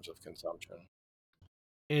 in terms of consumption.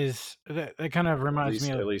 Is that kind of At reminds me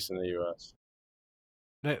least of at least in the U.S.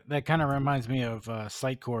 that kind of reminds me of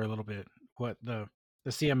Sitecore a little bit. What the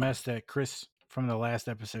CMS that Chris from the last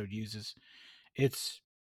episode uses. It's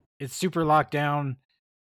it's super locked down.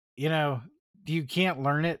 You know, you can't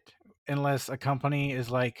learn it unless a company is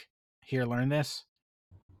like, "Here, learn this."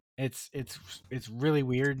 It's really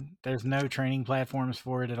weird. There's no training platforms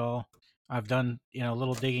for it at all. I've done, a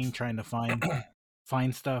little digging trying to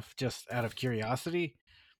find stuff just out of curiosity,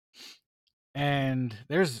 and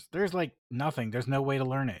there's like nothing. There's no way to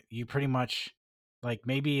learn it. You pretty much, like,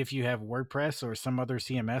 maybe if you have WordPress or some other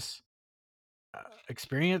CMS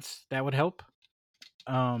experience, that would help.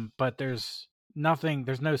 But there's nothing.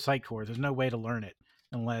 There's no site core. There's no way to learn it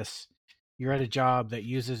unless you're at a job that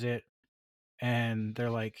uses it, and they're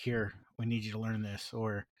like, "Here, we need you to learn this,"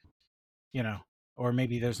 you know, or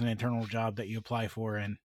maybe there's an internal job that you apply for,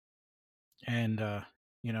 and they're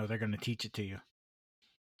going to teach it to you.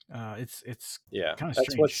 It's Yeah, kind of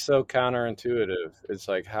that's what's strange. so counterintuitive. It's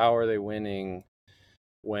like, how are they winning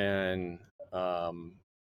when um,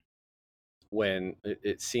 when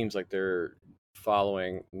it seems like they're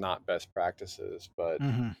following not best practices, but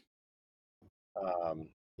Hmm. um,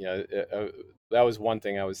 that was one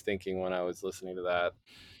thing I was thinking when I was listening to that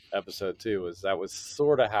episode too. Was that was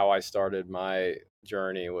sort of how I started my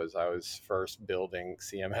journey. Was I was first building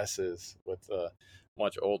CMSs with a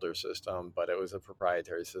much older system, but it was a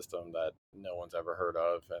proprietary system that no one's ever heard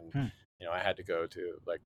of, and Hmm. I had to go to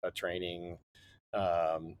like a training,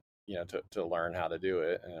 to learn how to do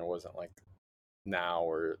it, and it wasn't like now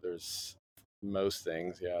where there's most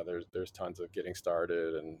things, yeah, there's tons of getting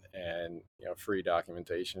started and free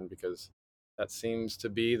documentation, because that seems to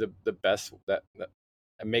be the best. That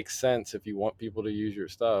it makes sense. If you want people to use your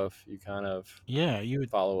stuff, you kind of Yeah, you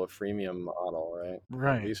would. follow a freemium model, right?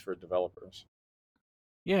 At Right. least for developers.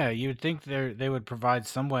 Yeah, you would think they would provide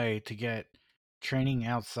some way to get training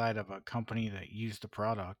outside of a company that used the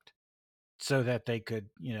product so that they could,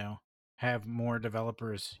 have more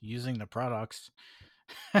developers using the products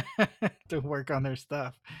to work on their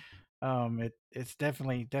stuff. It's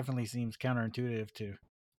definitely seems counterintuitive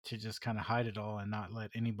to just kind of hide it all and not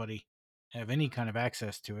let anybody have any kind of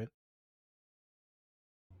access to it.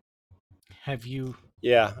 Have you?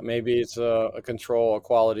 Yeah, maybe it's a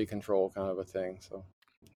quality control kind of a thing. So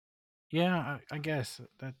Yeah, I guess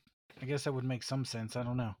that would make some sense. I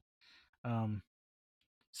don't know. Um,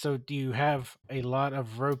 so do you have a lot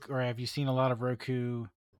of Roku, or have you seen a lot of Roku?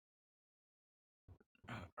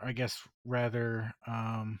 I guess rather,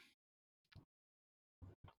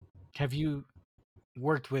 have you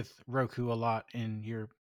worked with Roku a lot in your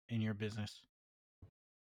business?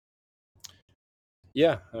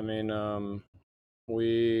 yeah, I mean,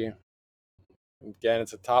 we again,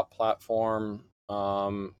 it's a top platform,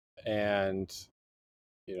 and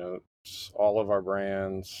all of our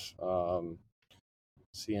brands,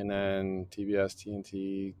 CNN, TBS,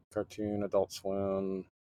 TNT, Cartoon, Adult Swim,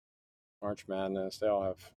 March Madness, they all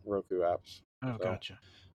have Roku apps. Oh, So gotcha.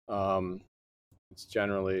 um, it's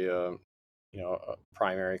generally a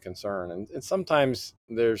primary concern, and sometimes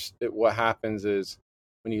what happens is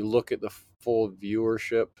when you look at the full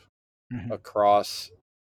viewership Hmm. across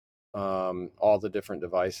all the different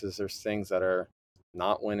devices, there's things that are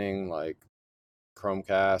not winning, like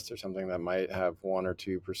Chromecast or something that might have 1 or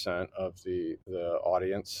 2% of the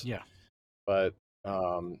audience, Yeah. but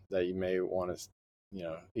that you may want to,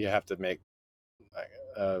 you have to make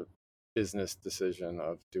a business decision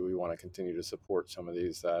of, do we want to continue to support some of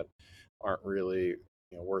these that aren't really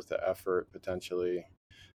worth the effort potentially.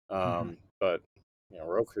 Hmm. But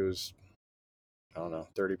Roku's, I don't know,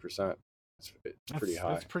 30%. It's pretty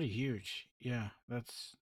That's high. pretty huge. Yeah,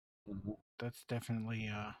 Mhm. that's definitely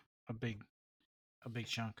a big a big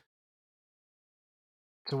chunk.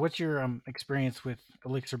 So, what's your experience with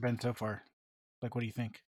Elixir been so far? Like, what do you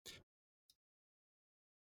think?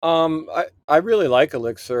 I really like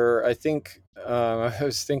Elixir. I think I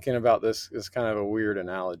was thinking about this as kind of a weird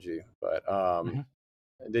analogy, but Hmm.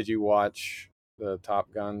 did you watch the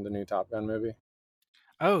new Top Gun movie?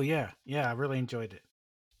 Oh yeah, yeah, I really enjoyed it.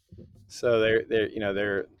 So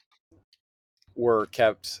they're were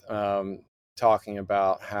kept talking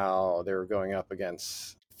about how they were going up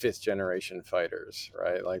against fifth generation fighters,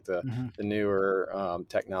 right? Like Hmm. the newer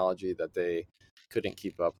technology that they couldn't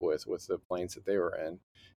keep up with the planes that they were in,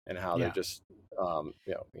 and how they Yeah. just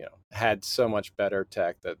had so much better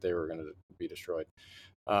tech that they were going to be destroyed.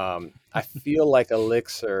 I feel like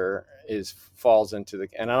Elixir is falls into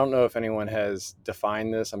and I don't know if anyone has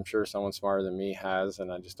defined this. I'm sure someone smarter than me has,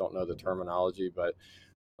 and I just don't know the terminology, but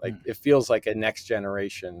like Mm, it feels like a next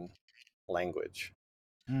generation language.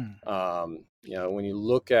 mm. When you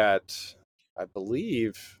look at, I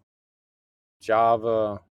believe,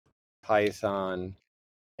 Java, Python,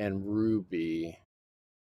 and Ruby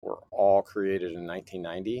were all created in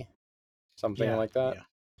 1990, something Yeah, like that.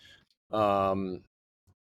 yeah. Um,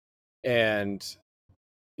 and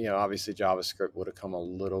obviously JavaScript would have come a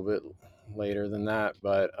little bit later than that,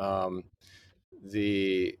 but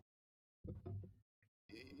the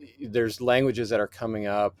there's languages that are coming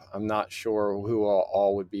up. I'm not sure who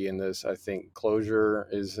all would be in this. I think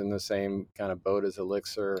Clojure is in the same kind of boat as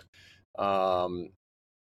Elixir. Um,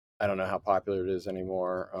 I don't know how popular it is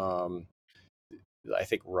anymore. I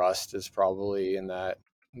think Rust is probably in that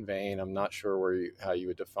vein. I'm not sure how you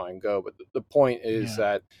would define Go, but the point is Yeah.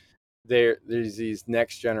 that there's these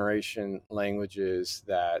next generation languages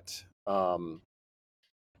that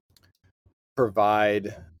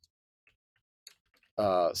provide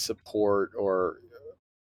support or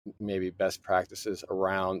maybe best practices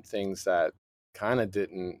around things that kind of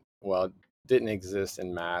didn't exist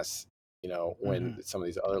in mass, when Mhm. some of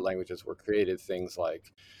these other languages were created. Things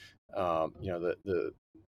like the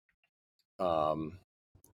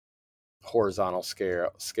horizontal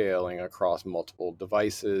scaling across multiple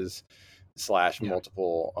devices slash Yeah.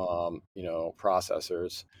 multiple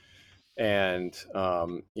processors, and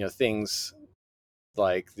things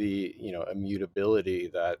like the immutability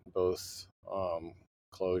that both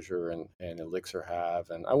Clojure and Elixir have.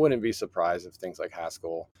 And I wouldn't be surprised if things like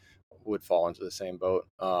Haskell would fall into the same boat.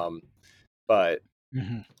 But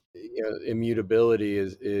Mhm. immutability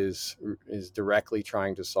is directly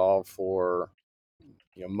trying to solve for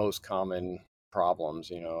most common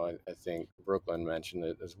problems. I think Brooklyn mentioned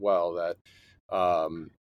it as well, that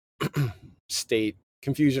um, state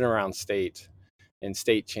confusion around state and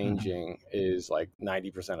state Hmm. changing is like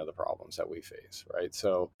 90% of the problems that we face, right?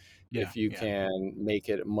 So Yeah, if you yeah. can make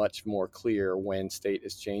it much more clear when state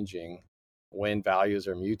is changing, when values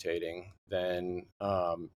are mutating, then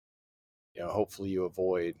hopefully you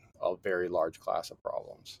avoid a very large class of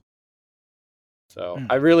problems. So Mm.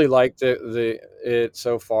 I really liked it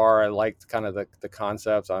so far. I liked kind of the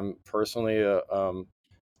concepts. I'm personally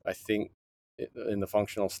I think in the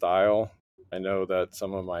functional style. I know that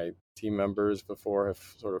some of my team members before have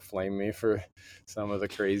sort of flamed me for some of the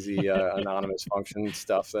crazy anonymous function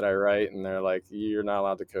stuff that I write, and they're like, "You're not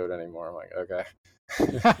allowed to code anymore." I'm like, "Okay."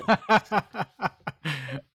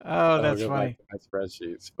 Oh, I'll that's go back funny. to my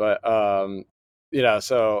spreadsheets. But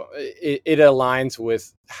so it aligns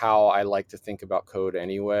with how I like to think about code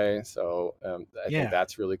anyway. So I think Yeah.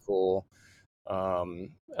 that's really cool.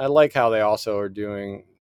 I like how they also are doing.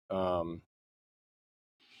 Um,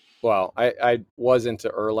 well, I was into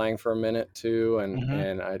Erlang for a minute too, and Hmm.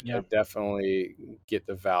 and I Yeah. definitely get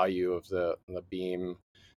the value of the Beam,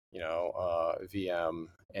 VM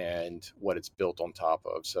and what it's built on top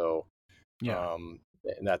of. So Yeah.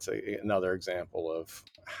 and that's another example of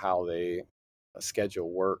how they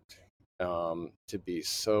schedule worked to be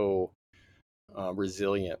so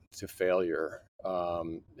resilient to failure.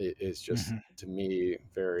 It is just, Hmm. to me,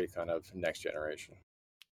 very kind of next generation.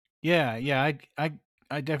 Yeah, yeah.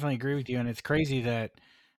 I definitely agree with you, and it's crazy that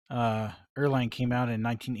Erlang came out in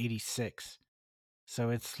 1986. So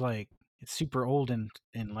it's like it's super old in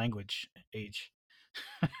language age.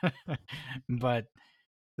 But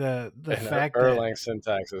the And fact that Erlang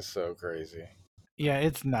syntax is so crazy. yeah,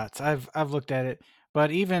 it's nuts. I've looked at it,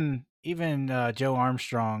 but even Joe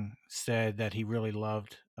Armstrong said that he really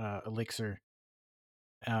loved Elixir,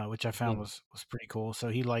 which I found Hmm. was pretty cool. So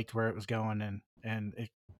he liked where it was going, and the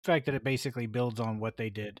fact that it basically builds on what they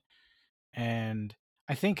did. And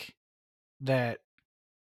I think that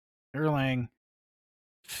Erlang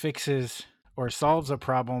fixes or solves a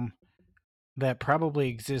problem that probably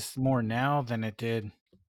exists more now than it did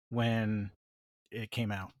when it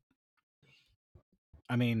came out.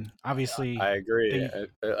 I mean, I obviously agree. they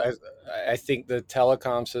I think the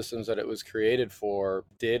telecom systems that it was created for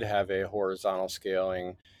did have a horizontal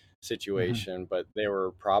scaling mhm, situation, but they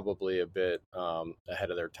were probably a bit ahead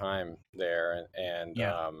of their time there, and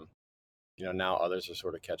yeah. now others are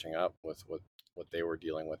sort of catching up with what they were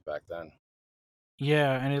dealing with back then.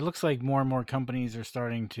 Yeah, and it looks like more and more companies are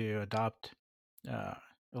starting to adopt uh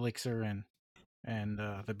Elixir and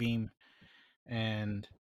the Beam, and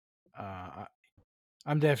uh I-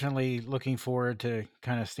 I'm definitely looking forward to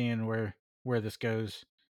kind of seeing where this goes.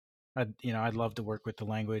 I'd love to work with the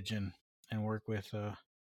language and work with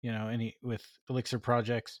any with Elixir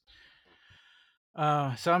projects.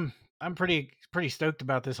 So I'm pretty stoked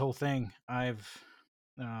about this whole thing.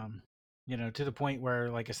 Um, to the point where,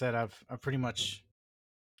 like I said, I've pretty much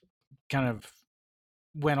kind of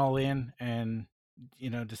went all in and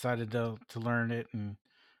decided to learn it. And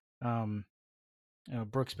um,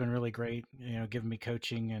 Brooke's been really great, giving me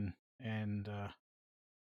coaching and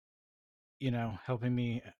helping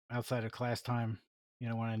me outside of class time,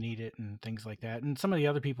 when I need it and things like that. And some of the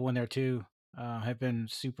other people in there too have been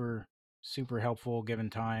super helpful, given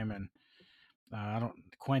time. And I don't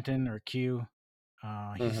Quentin or Q.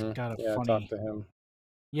 He's got a Yeah, I talked funny, to him.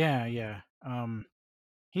 yeah, yeah.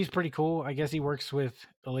 He's pretty cool. I guess he works with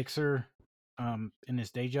Elixir in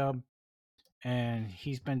his day job, and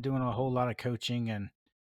he's been doing a whole lot of coaching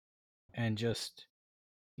and just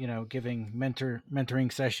giving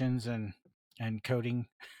mentoring sessions and coding,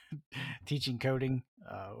 teaching coding,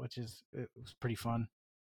 which it was pretty fun.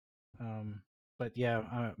 Um, but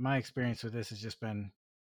yeah, my experience with this has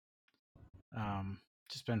um,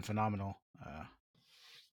 just been phenomenal.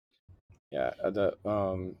 Yeah, the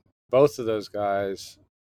both of those guys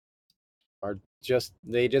are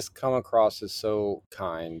they just come across as so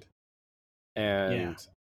kind. Yeah, And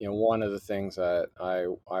one of the things that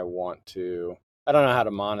I want to, I don't know how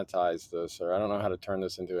to monetize this, or I don't know how to turn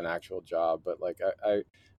this into an actual job, but like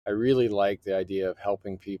I really like the idea of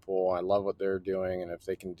helping people. I love what they're doing, and if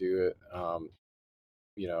they can do it,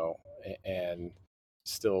 and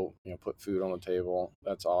still put food on the table,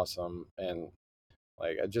 that's awesome. And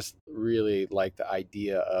like I just really like the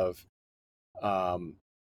idea of um,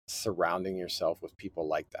 surrounding yourself with people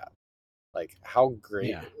like that. Like, how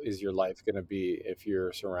great yeah, is your life going to be if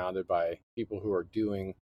you're surrounded by people who are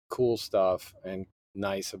doing cool stuff and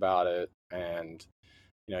nice about it? And,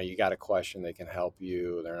 you got a question, they can help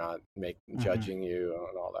you. They're not hmm, judging you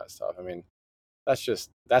and all that stuff. I mean,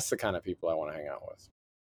 that's the kind of people I want to hang out with.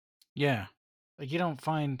 Yeah. Like you don't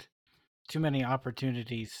find too many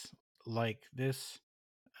opportunities like this.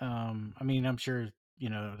 I mean, I'm sure,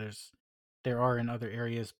 there are in other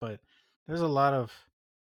areas, but there's a lot of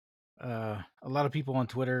people on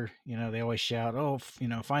Twitter, they always shout, "Oh,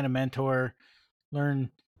 find a mentor,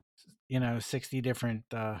 learn, 60 different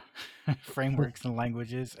frameworks and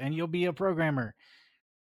languages and you'll be a programmer."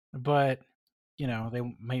 But they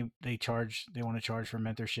want to charge for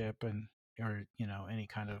mentorship and or any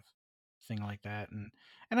kind of thing like that. And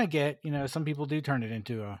I get, some people do turn it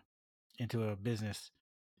into a business.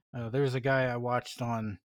 There was a guy I watched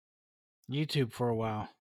on YouTube for a while.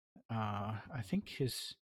 I think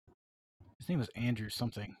his name was Andrew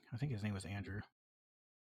something. I think his name was Andrew.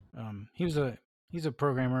 He was a he's a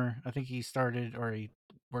programmer. I think he started or he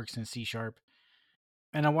works in C sharp.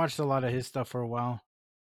 And I watched a lot of his stuff for a while.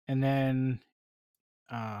 And then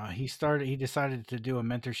he decided to do a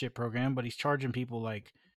mentorship program, but he's charging people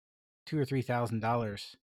like $2,000 or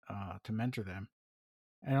 $3,000 to mentor them.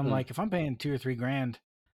 And I'm Hmm. like, if I'm paying 2 or 3 grand,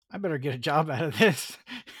 I better get a job out of this.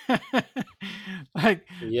 Like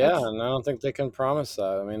Yeah, that's and I don't think they can promise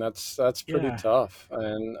that. I mean, that's pretty yeah, tough,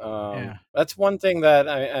 and yeah. that's one thing that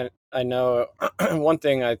I know. One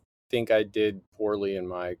thing I think I did poorly in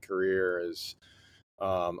my career is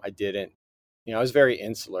I didn't, I was very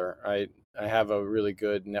insular. I have a really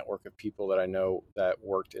good network of people that I know that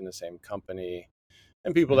worked in the same company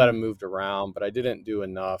and people that Hmm. have moved around, but I didn't do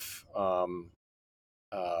enough.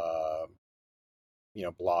 Uh,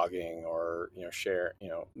 blogging or share,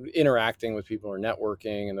 interacting with people or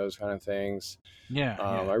networking and those kind of things. Yeah,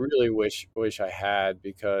 yeah, I really wish I had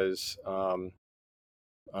because um,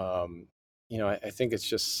 I think it's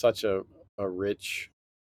just such a rich,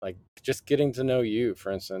 like just getting to know you,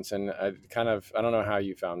 for instance. And I don't know how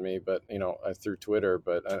you found me, but through Twitter.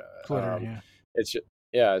 But Twitter. Yeah, it's just,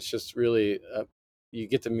 yeah, it's just really you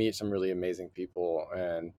get to meet some really amazing people,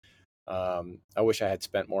 and I wish I had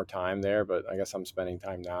spent more time there, but I guess I'm spending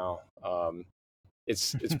time now.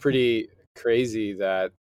 It's pretty crazy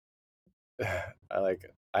that I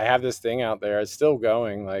have this thing out there. It's still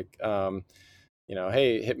going. Like,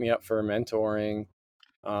 hey, hit me up for mentoring.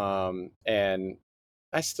 And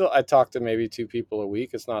I talk to maybe two people a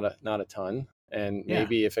week. It's not a ton. And yeah.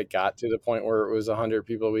 maybe if it got to the point where it was 100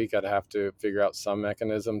 people a week, I'd have to figure out some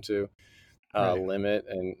mechanism to Right. limit,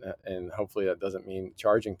 and hopefully that doesn't mean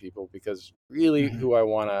charging people, because really Hmm. who I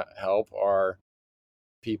want to help are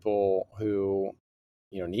people who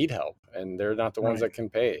need help, and they're not the ones Right. that can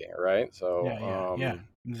pay, right? Yeah, So yeah, yeah.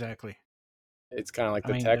 Exactly. it's kind of like I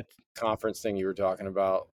the mean, tech that's conference thing you were talking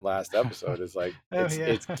about last episode. Is like oh yeah.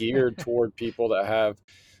 it's geared toward people that have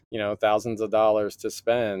thousands of dollars to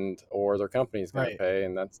spend, or their company's going to Right. pay,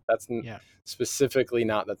 and Yeah. specifically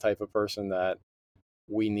not the type of person that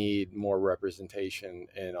we need more representation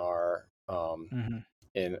in our Hmm.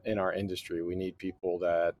 in our industry. We need people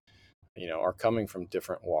that are coming from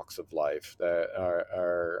different walks of life, that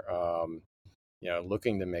are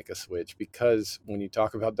looking to make a switch. Because when you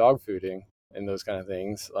talk about dog fooding and those kind of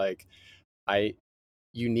things, like I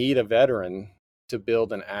you need a veteran to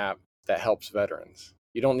build an app that helps veterans.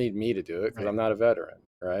 You don't need me to do it because Right. I'm not a veteran,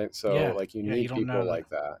 right? So Yeah. like you Yeah. You need don't people know like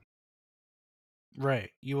that.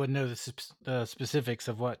 right. You wouldn't know the specifics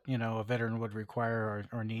of what a veteran would require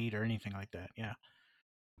or need or anything like that. Yeah.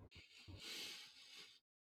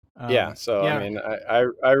 Yeah, so I Yeah. mean,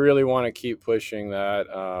 I really want to keep pushing that.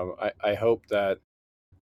 Um, I hope that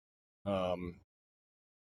I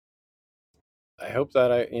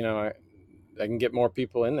can get more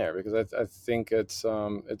people in there, because I think it's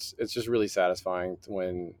just really satisfying to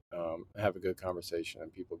when have a good conversation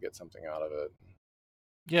and people get something out of it.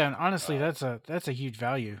 Yeah. And honestly, Um, that's a huge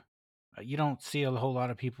value. You don't see a whole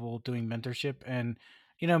lot of people doing mentorship, and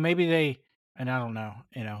maybe and I don't know,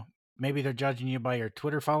 maybe they're judging you by your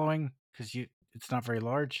Twitter following because it's not very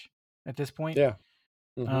large at this point. yeah.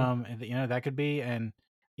 Hmm. And that could be, and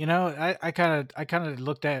I kind of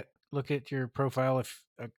look at your profile if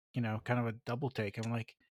kind of a double take. I'm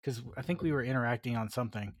like, because I think we were interacting on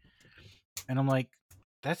something, and I'm like,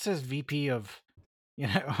 that says VP of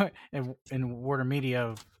in Warner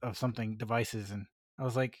Media of something devices, and I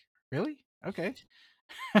was like, really? Okay.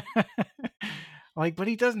 Like, but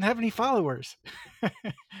he doesn't have any followers. I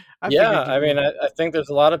Yeah, figured I you'd mean, be, I think there's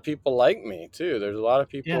a lot of people like me too. There's a lot of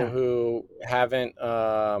people yeah, who haven't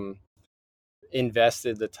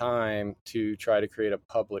invested the time to try to create a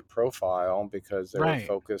public profile because they were right.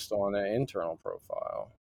 focused on an internal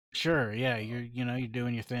profile. Sure, yeah, you're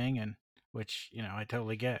doing your thing, and which I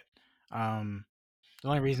totally get. Um, the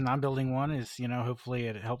only reason I'm building one is hopefully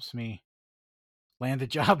it helps me land a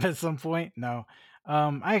job at some point. No,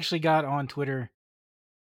 I actually got on Twitter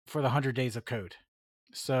for the 100 days of code.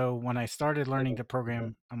 So when I started learning to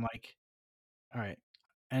program, I'm like, all right.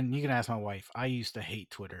 And you can ask my wife. I used to hate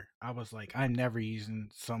Twitter. I was like, I'm never using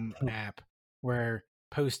some app where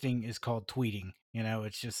posting is called tweeting.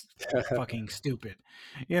 It's just fucking stupid.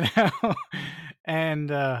 You know?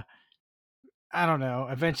 And I don't know.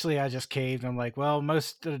 Eventually I just caved. I'm like, well,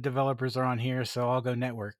 most of the developers are on here, so I'll go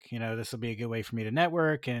network. This will be a good way for me to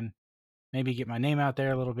network and maybe get my name out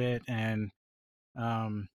there a little bit and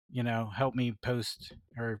help me post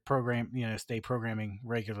or program, stay programming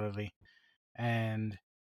regularly. And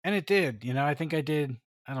it did. I think I did.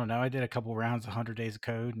 I don't know. I did a couple rounds, 100 days of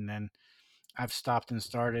code, and then I've stopped and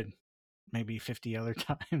started maybe 50 other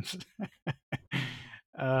times.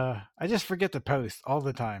 I just forget to post all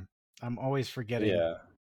the time. I'm always forgetting. Yeah.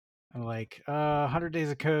 I'm like, 100 days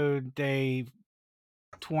of code, day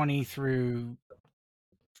 20 through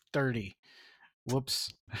 30.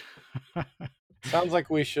 Whoops. Sounds like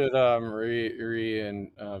we should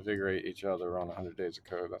reinvigorate each other on 100 Days of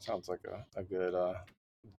Code. That sounds like a good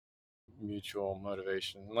mutual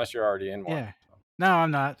motivation, unless you're already in one. Yeah. No,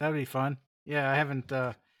 I'm not. That'd be fun. Yeah, I haven't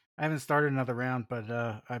started another round, but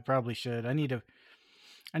I probably should. I need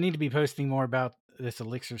to be posting more about this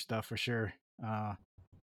Elixir stuff for sure. I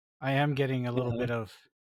am getting a little Hmm. bit of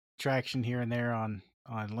traction here and there on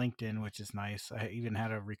LinkedIn, which is nice. I even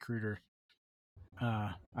had a recruiter.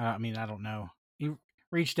 I mean, I don't know. He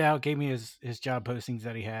reached out, gave me his job postings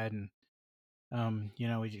that he had, and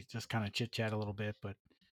we just kind of chit chat a little bit. But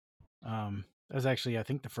that was actually, I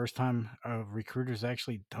think, the first time a recruiter's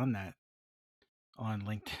actually done that on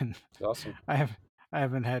LinkedIn. It's awesome. I have I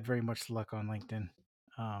haven't had very much luck on LinkedIn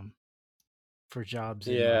um, for jobs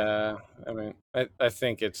in. Yeah, I mean, I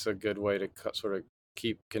think it's a good way to sort of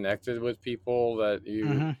keep connected with people that you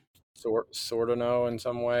Mhm. sort of know in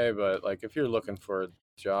some way. But like, if you're looking for a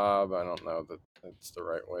job, I don't know that it's the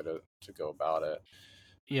right way to go about it.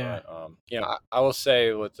 Yeah. But I will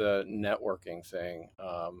say with the networking thing,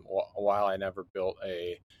 while I never built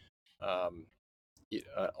um,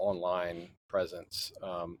 online presence,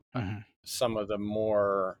 Mhm. some of the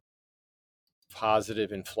more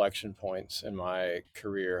positive inflection points in my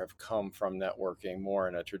career have come from networking more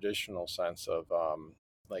in a traditional sense of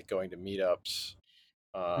like going to meetups.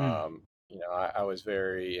 Mm. I was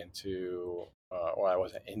very into, well, I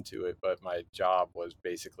wasn't into it, but my job was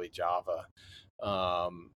basically Java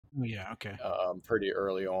um, Yeah. Okay. pretty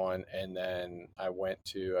early on. And then I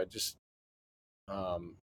just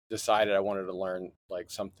um, decided I wanted to learn like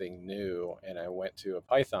something new, and I went to a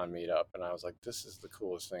Python meetup, and I was like, "This is the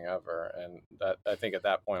coolest thing ever." And that I think at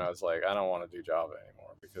that point I was like, "I don't want to do Java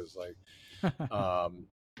anymore," because like, um,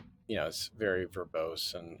 it's very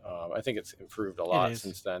verbose, and I think it's improved a It lot is.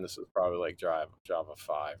 since then. This was probably like Java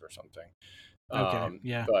 5 or something. Okay.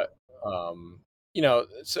 Yeah. But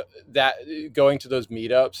so that going to those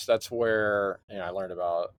meetups, that's where I learned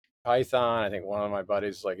about Python. I think one of my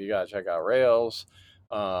buddies was like, "You gotta check out Rails."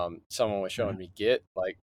 Someone was Mhm. showing me Git.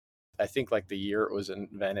 Like I think like the year it was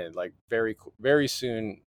invented, like very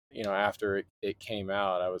soon. After it came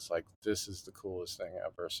out, I was like, "This is the coolest thing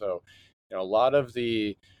ever." So, a lot of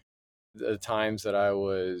the times that I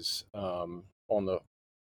was on the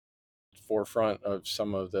forefront of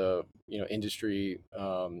some of the industry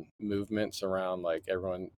movements around like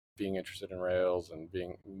everyone being interested in Rails and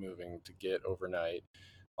being moving to Git overnight.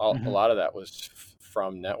 A Mhm. lot of that was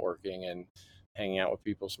from networking and hanging out with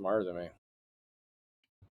people smarter than me.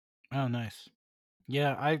 Oh, nice.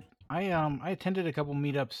 Yeah. I attended a couple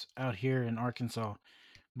meetups out here in Arkansas,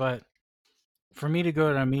 but for me to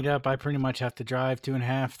go to a meetup, I pretty much have to drive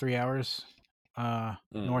 2.5, 3 hours, Mm,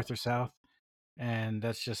 north or south, and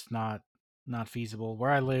that's just not feasible.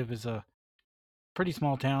 Where I live is a pretty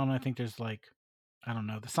small town. I think there's like, I don't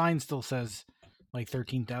know. The sign still says like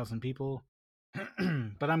 13,000 people,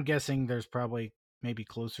 but I'm guessing there's probably maybe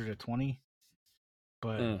closer to 20.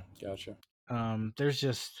 But gotcha. there's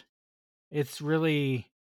just it's really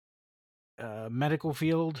medical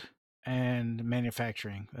field and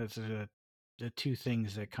manufacturing. That's the two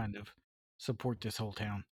things that kind of support this whole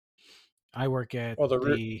town. I work at Well,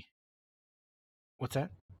 the what's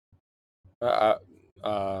that? uh,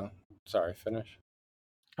 uh, sorry, finish.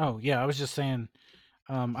 Oh yeah, I was just saying.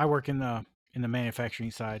 I work in the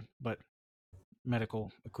manufacturing side, but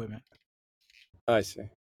medical equipment. I see.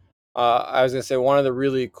 I was gonna say one of the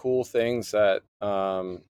really cool things that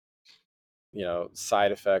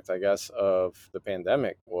side effect, I guess, of the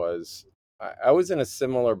pandemic was I was in a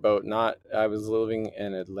similar boat. Not I was living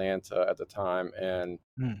in Atlanta at the time, and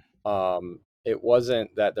Mm, it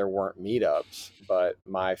wasn't that there weren't meetups, but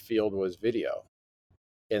my field was video.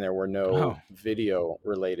 and there were Oh. no video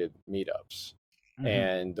related meetups. Hmm.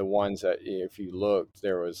 And the ones that, if you looked,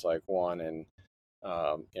 there was like one in,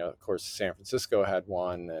 of course, San Francisco had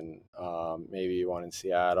one, and maybe one in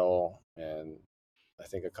Seattle, and I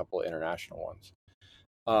think a couple of international ones.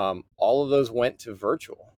 All of those went to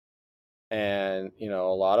virtual, and a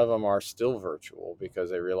lot of them are still virtual because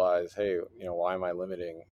they realize, hey, why am I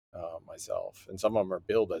limiting myself? And some of them are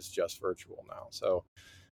billed as just virtual now. So,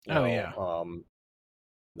 you Oh know, yeah. um,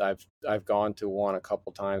 I've gone to one a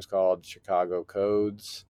couple times called Chicago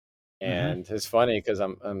Codes, Hmm. and it's funny because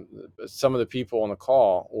I'm some of the people on the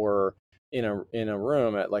call were in a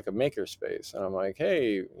room at like a makerspace, and I'm like,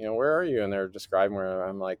 hey, where are you? And they're describing where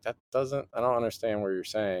I'm like, I don't understand what you're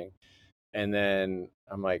saying. And then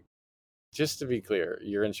I'm like, just to be clear,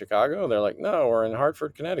 you're in Chicago? They're like, no, we're in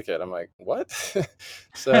Hartford, Connecticut. I'm like, what?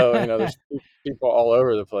 So, there's people all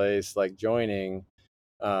over the place, like joining,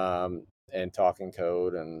 and talking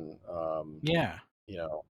code. And, Yeah. you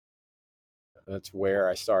know, that's where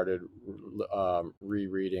I started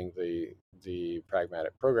rereading the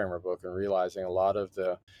Pragmatic Programmer book and realizing a lot of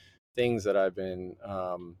the things that have been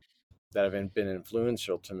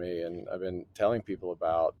influential to me and I've been telling people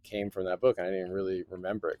about came from that book. And I didn't even really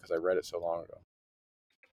remember it because I read it so long ago.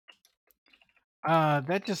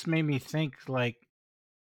 That just made me think like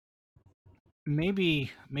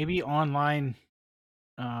maybe online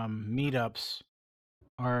meetups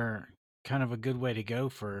are kind of a good way to go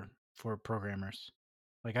for programmers.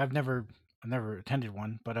 Like I've never attended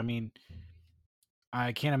one, but I mean,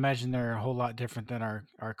 I can't imagine they're a whole lot different than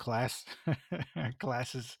our class our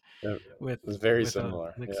classes It with was very with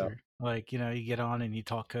similar. Yeah. Elixir. Like, you get on and you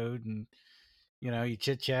talk code and you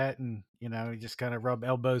chit chat and you just kind of rub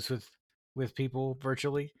elbows with people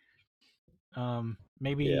virtually.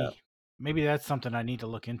 Yeah. Maybe that's something I need to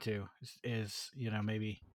look into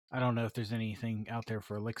maybe I don't know if there's anything out there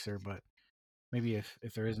for Elixir, but maybe if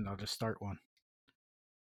there isn't, I'll just start one.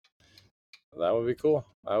 That would be cool.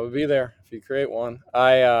 I would be there if you create one.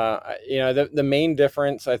 The main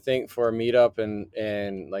difference I think for a meetup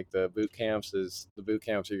and like the boot camps is the boot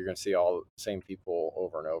camps are you're going to see all the same people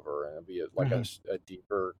over and over, and it'll be like Hmm. a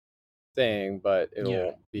deeper thing, but Yeah,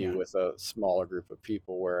 it'll be yeah. with a smaller group of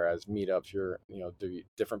people. Whereas meetups,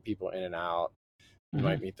 different people in and out. You Hmm.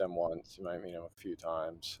 might meet them once, you might meet them a few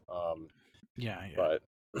times, Yeah, yeah. but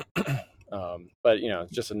but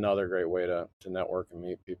it's just another great way to network and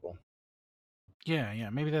meet people. Yeah, yeah.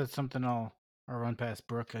 Maybe that's something I'll run past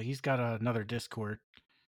Brooke. He's got another Discord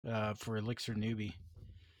for Elixir newbie.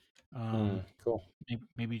 Cool.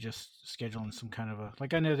 Maybe just scheduling some kind of a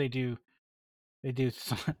like I know they do they do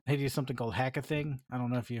something called Hack a Thing. I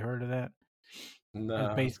don't know if you heard of that. It's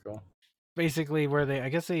No, that's cool. basically where I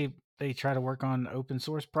guess they try to work on open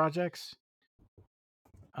source projects.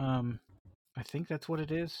 Um, I think that's what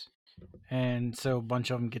it is. And so a bunch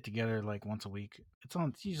of them get together like once a week.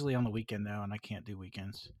 It's usually on the weekend though, and I can't do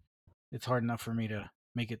weekends. It's hard enough for me to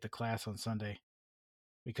make it to class on Sunday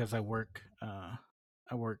because I work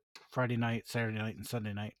Friday night, Saturday night, and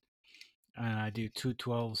Sunday night, and I do 2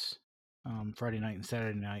 12s Friday night and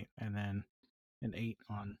Saturday night, and then an 8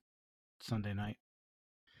 on Sunday night.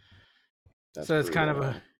 That's So it's kind brutal,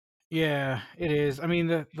 of man. yeah, it is. I mean,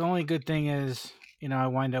 the only good thing is, I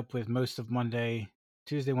wind up with most of Monday,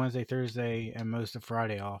 Tuesday, Wednesday, Thursday, and most of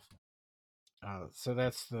Friday off. So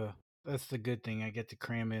that's the good thing. I get to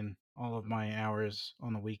cram in all of my hours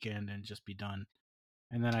on the weekend and just be done.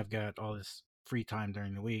 And then I've got all this free time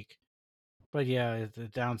during the week. But yeah, the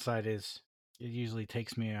downside is it usually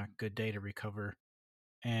takes me a good day to recover.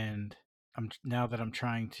 And now that I'm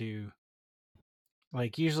trying to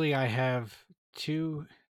like usually I have 2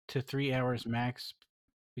 to 3 hours max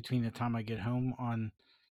between the time I get home on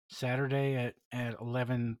Saturday at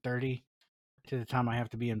 11:30 to the time I have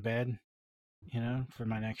to be in bed, for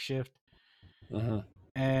my next shift. Hmm.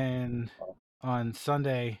 And on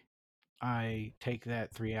Sunday, I take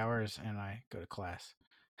that 3 hours and I go to class,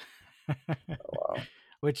 Wow.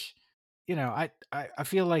 which, I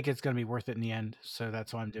feel like it's going to be worth it in the end. So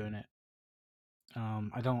that's why I'm doing it.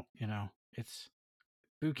 I don't, it's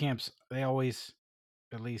boot camps. They always,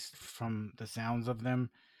 at least from the sounds of them,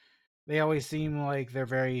 they always seem like they're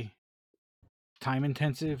very time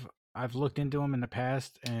intensive. I've looked into them in the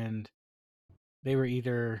past and they were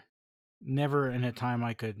either never in a time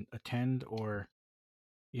I could attend or,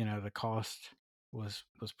 the cost was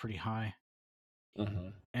pretty high. Hmm.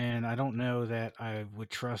 And I don't know that I would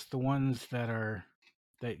trust the ones that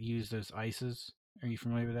use those ICEs. Are you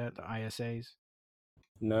familiar with that? The ISAs?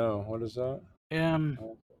 No, what is that? Um,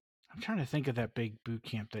 I'm trying to think of that big boot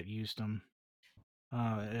camp that used them.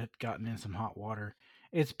 It had gotten in some hot water.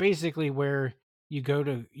 It's basically where you go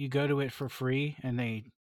to it for free, and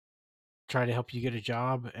they try to help you get a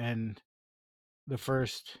job, and the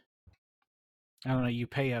first, I don't know, you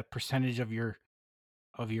pay a percentage of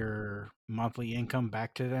your monthly income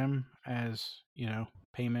back to them as,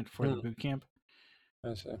 payment for the Hmm, boot camp.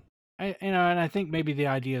 I see. And I think maybe the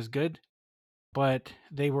idea is good, but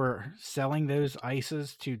they were selling those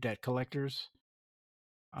ICEs to debt collectors.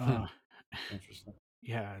 Hmm, Uh, interesting.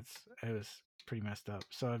 yeah, it was pretty messed up.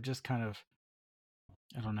 So I've just kind of,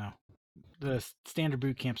 I don't know, the standard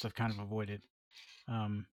boot camps I've kind of avoided,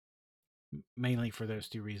 um, mainly for those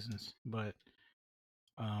two reasons. But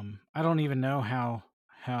I don't even know how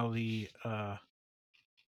the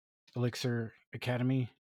Elixir Academy,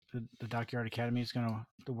 the Dockyard Academy, is going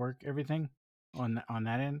to work everything on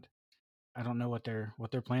that end. I don't know what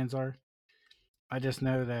their plans are. I just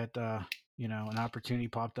know that an opportunity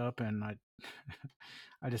popped up, and I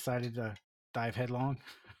I decided to dive headlong.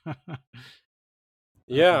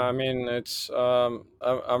 Yeah, I um, mean,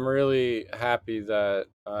 I'm really happy that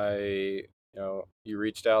you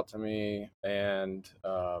reached out to me and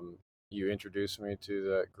you introduced me to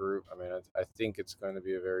that group. I mean, I think it's going to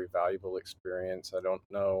be a very valuable experience. I don't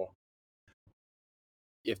know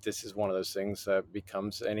if this is one of those things that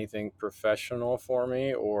becomes anything professional for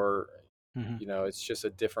me, or mhm, it's just a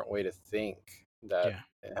different way to think that yeah,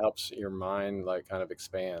 it helps your mind like kind of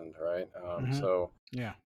expand, right? hmm, So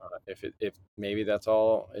yeah, if maybe that's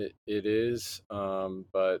all it is,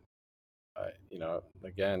 but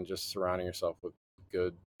again, just surrounding yourself with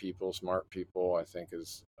good people, smart people, I think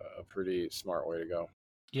is a pretty smart way to go.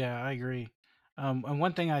 yeah. I agree. And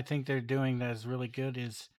one thing I think they're doing that is really good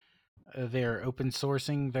is they're open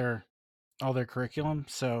sourcing their all their curriculum.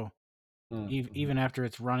 So Mm-hmm. even after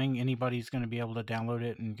it's running, anybody's going to be able to download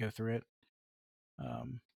it and go through it.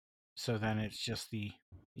 Um, so then it's just the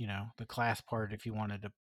class part. If you wanted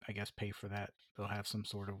to, I guess, pay for that, they'll have some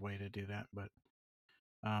sort of way to do that.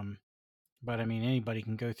 Um, but I mean, anybody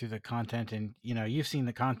can go through the content, and you've seen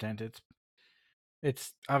the content.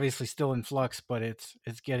 It's obviously still in flux, but it's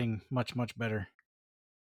getting much better.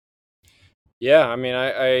 Yeah, I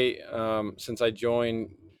mean, since I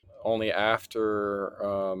joined only after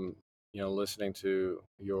listening to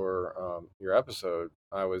your episode,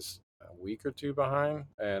 I was a week or two behind,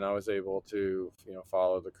 and I was able to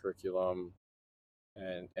follow the curriculum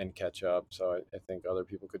and catch up. So I think other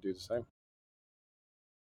people could do the same.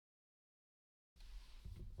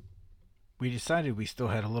 We decided we still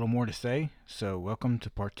had a little more to say, so welcome to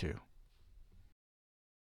part two.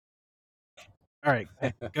 All right,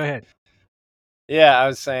 go ahead. Yeah, I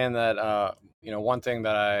was saying that one thing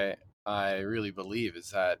that I really believe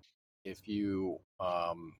is that if you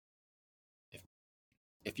if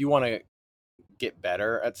if you want to get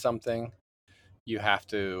better at something, you have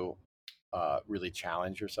to really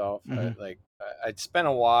challenge yourself. Mm-hmm. I'd spent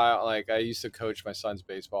a while, like I used to coach my son's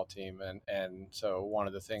baseball team, and so one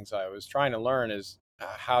of the things I was trying to learn is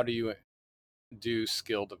how do you do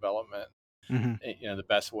skill development, Mm-hmm. the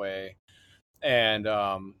best way. And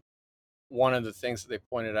one of the things that they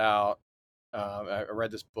pointed out, I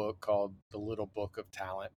read this book called The Little Book of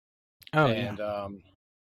Talent, Oh yeah. and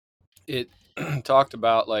it talked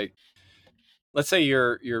about, like, let's say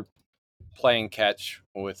you're playing catch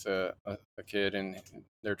with a kid, and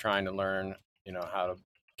they're trying to learn how to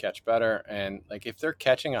catch better, and like if they're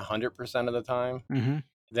catching 100% of the time, Mm-hmm.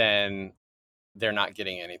 then they're not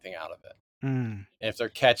getting anything out of it. Mm. And if they're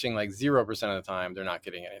catching like 0% of the time, they're not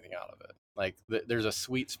getting anything out of it. Like there's a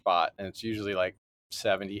sweet spot, and it's usually like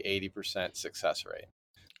 70-80% success rate.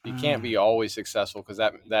 You can't Uh, be always successful, because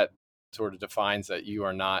that sort of defines that you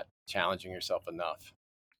are not challenging yourself enough.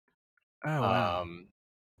 oh wow. Um,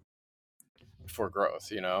 for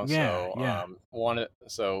growth, Yeah, so yeah.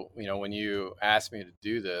 when you ask me to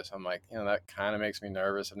do this, I'm like, that kind of makes me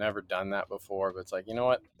nervous. I've never done that before, but it's like, you know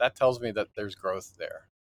what, that tells me that there's growth there.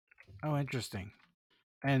 Oh, interesting.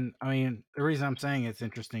 And I mean, the reason I'm saying it's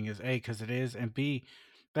interesting is A, because it is, and B,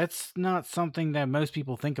 that's not something that most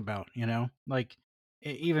people think about, Like,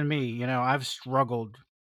 even me, I've struggled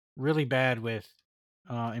really bad with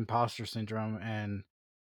imposter syndrome, and,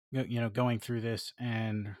 going through this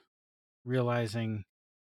and realizing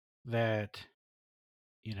that,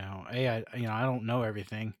 I don't know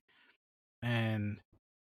everything. And,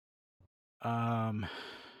 um,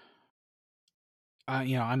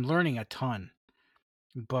 I'm learning a ton,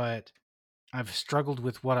 but I've struggled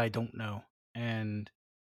with what I don't know. And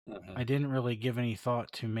Hmm. I didn't really give any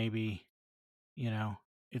thought to maybe, you know,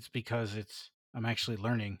 it's because I'm actually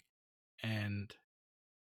learning. And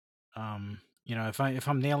if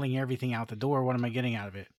I'm nailing everything out the door, what am I getting out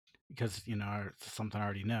of it? Because, it's something I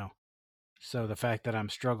already know. So the fact that I'm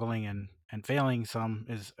struggling and failing some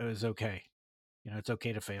is okay. It's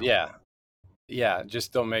okay to fail. Yeah. Yeah.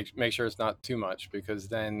 Just don't make sure it's not too much, because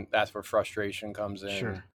then that's where frustration comes in,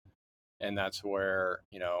 Sure. and that's where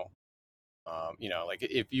like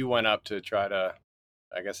if you went up to try to,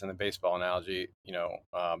 I guess in the baseball analogy,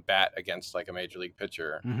 bat against like a major league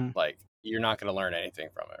pitcher, Hmm. like you're not going to learn anything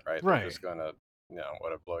from it, right? They're Right. just going to,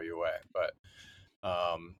 want to blow you away. But,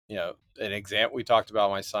 an example, we talked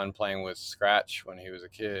about my son playing with Scratch when he was a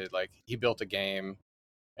kid. Like he built a game,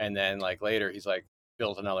 and then like later he's like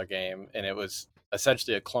built another game, and it was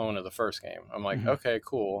essentially a clone of the first game. I'm like, Hmm. okay,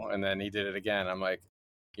 cool. And then he did it again. I'm like,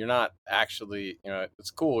 you're not actually,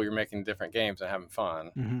 it's cool. You're making different games and having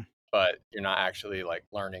fun, Hmm. but you're not actually like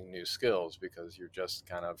learning new skills, because you're just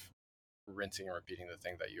kind of rinsing and repeating the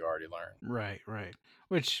thing that you already learned. Right. Right.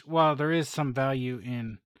 Which, while there is some value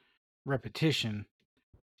in repetition,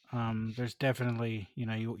 there's definitely,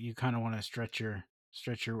 you kind of want to stretch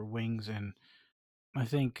your wings. And I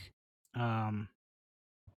think um,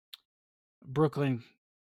 Brooklyn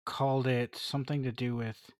called it something to do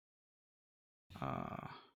with uh,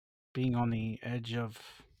 being on the edge of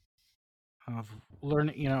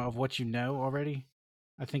learning, of what you know already.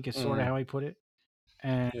 I think is sort of Mm, how he put it.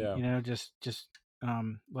 And yeah. just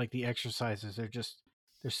like the exercises,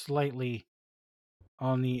 they're slightly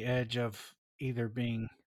on the edge of either being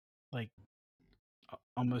like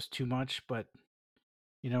almost too much, but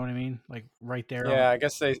you know what I mean, like right there on. Yeah, I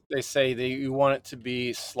guess they say that you want it to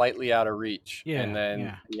be slightly out of reach, and Yeah,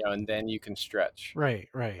 then yeah. and then you can stretch, Right,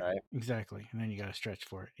 right. right? Exactly. And then you got to stretch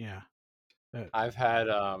for it. Yeah. That. I've had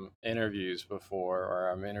interviews before, or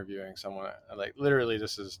I'm interviewing someone. Like literally,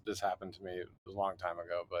 this happened to me a long time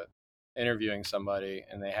ago, but interviewing somebody,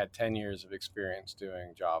 and they had 10 years of experience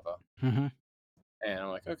doing Java, Mhm. and I'm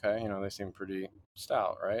like, okay, they seem pretty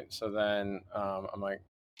stout, right? So then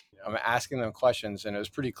I'm asking them questions, and it was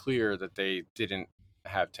pretty clear that they didn't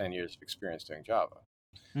have 10 years of experience doing Java.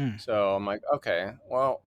 Mm. So I'm like, okay,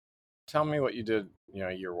 well, tell me what you did,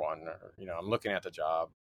 year one, or, I'm looking at the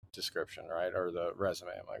job description, right? Or the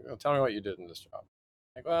resume. I'm like, well, tell me what you did in this job.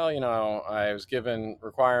 Like, well, I was given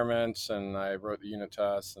requirements, and I wrote the unit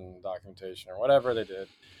tests and documentation or whatever they did.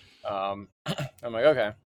 I'm like,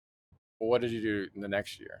 okay, well, what did you do in the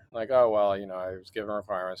next year? Like, oh, well, I was given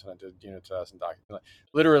requirements, and I did unit tests and document. Like,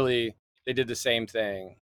 literally, they did the same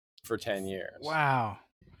thing for 10 years. Wow.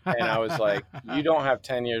 And I was like, you don't have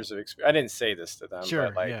 10 years of experience. I didn't say this to them, but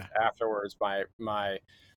Sure, like yeah. afterwards, my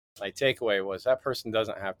takeaway was that person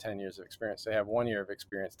doesn't have 10 years of experience. They have 1 year of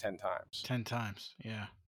experience 10 times, 10 times. Yeah.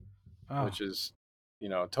 Oh. which is,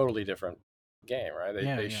 totally different game, right? They,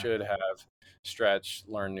 Yeah, they yeah. should have stretch,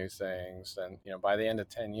 learn new things. And, by the end of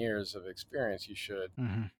 10 years of experience, you should,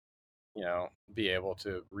 Mhm. be able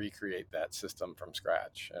to recreate that system from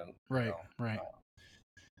scratch. And, Right, right.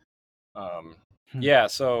 um, Hmm. yeah,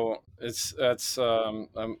 so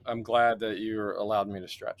I'm glad that you allowed me to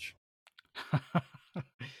stretch.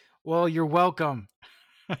 Well, you're welcome.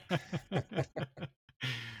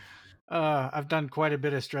 I've done quite a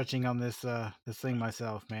bit of stretching on this thing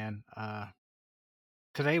myself, man.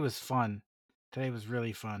 Today was fun. Today was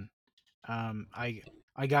really fun. I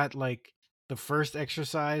got like the first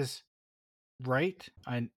exercise right.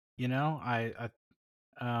 I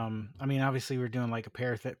mean, obviously we're doing like a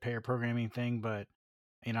pair programming thing, but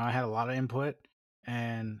I had a lot of input,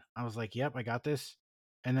 and I was like, "Yep, I got this."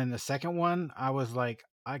 And then the second one, I was like,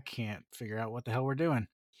 "I can't figure out what the hell we're doing."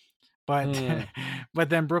 But Hmm. but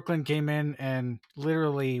then Brooklyn came in and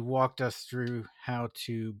literally walked us through how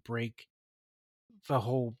to break the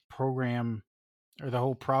whole program or the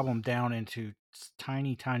whole problem down into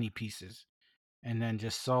tiny, tiny pieces, and then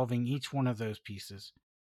just solving each one of those pieces,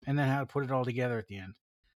 and then how to put it all together at the end.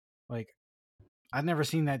 Like, I've never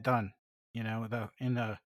seen that done. In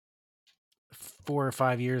the 4 or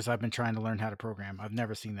 5 years I've been trying to learn how to program, I've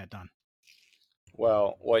never seen that done.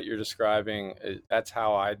 Well, what you're describing, that's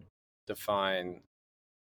how I define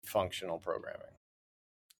functional programming.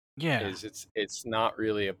 Yeah. Is it's not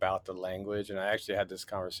really about the language, and I actually had this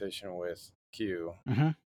conversation with Q Mm-hmm.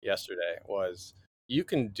 yesterday. Was you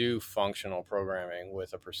can do functional programming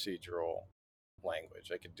with a procedural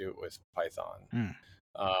language. I could do it with Python. Mm.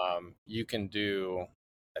 You can do,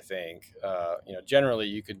 I think, generally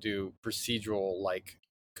you could do procedural like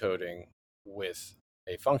coding with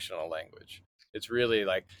a functional language. It's really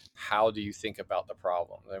like, how do you think about the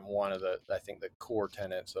problem? And one of the, I think, the core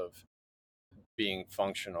tenets of being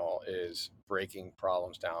functional is breaking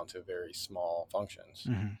problems down to very small functions.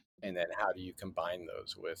 Mm-hmm. And then how do you combine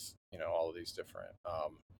those with, all of these different,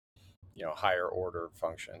 higher order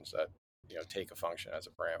functions that, take a function as a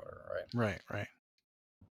parameter, right? Right, right.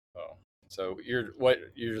 So. So what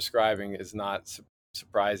you're describing is not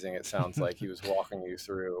surprising. It sounds like he was walking you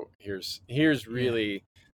through. Here's Yeah. really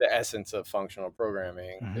the essence of functional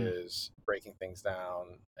programming Hmm. is breaking things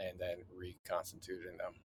down and then reconstituting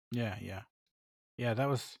them. Yeah. Yeah. Yeah. That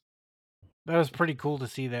was pretty cool to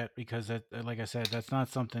see that, because that, like I said, that's not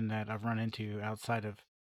something that I've run into outside of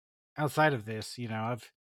this.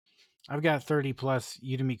 I've got 30 plus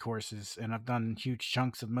Udemy courses, and I've done huge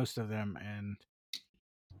chunks of most of them, and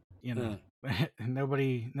you know Hmm.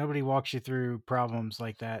 nobody walks you through problems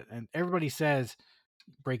like that, and everybody says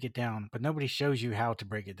break it down, but nobody shows you how to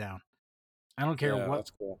break it down. I don't care Yeah, what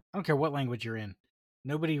that's cool. I don't care what language you're in.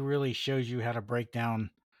 Nobody really shows you how to break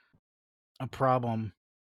down a problem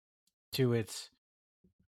to its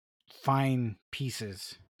fine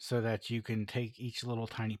pieces so that you can take each little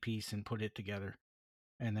tiny piece and put it together,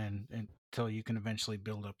 and then until you can eventually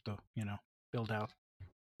build out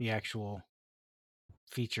the actual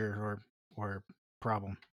feature or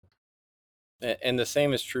problem. And the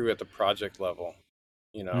same is true at the project level.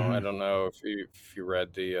 I Hmm. don't know if you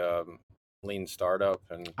read the Lean Startup,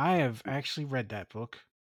 and I have actually read that book.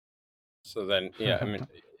 so then yeah, I mean,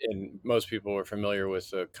 and most people are familiar with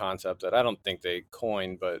the concept that I don't think they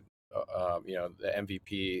coined, but the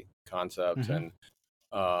MVP concept, Hmm. and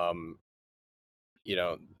um,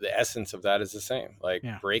 the essence of that is the same. Like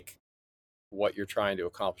Yeah. break what you're trying to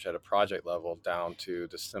accomplish at a project level down to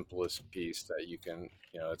the simplest piece that you can,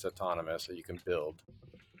 it's autonomous, that you can build,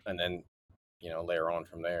 and then layer on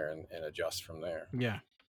from there and adjust from there. Yeah.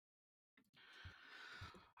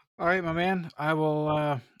 All right, my man.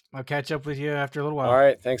 I'll catch up with you after a little All while.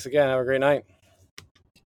 right, thanks again. Have a great night.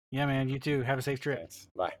 Yeah, man. You too. Have a safe trip. Thanks.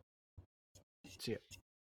 Bye. See ya.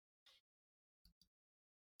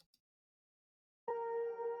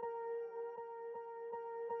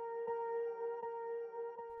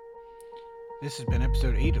 This has been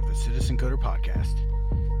episode 8 of the Citizen Coder Podcast.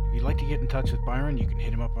 If you'd like to get in touch with Byron, you can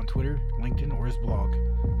hit him up on Twitter, LinkedIn, or his blog.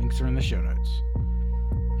 Links are in the show notes.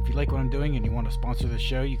 If you like what I'm doing and you want to sponsor the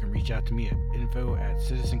show, you can reach out to me at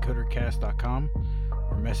info@citizencodercast.com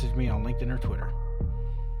or message me on LinkedIn or Twitter.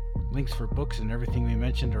 Links for books and everything we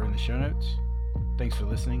mentioned are in the show notes. Thanks for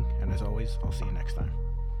listening, and as always, I'll see you next time.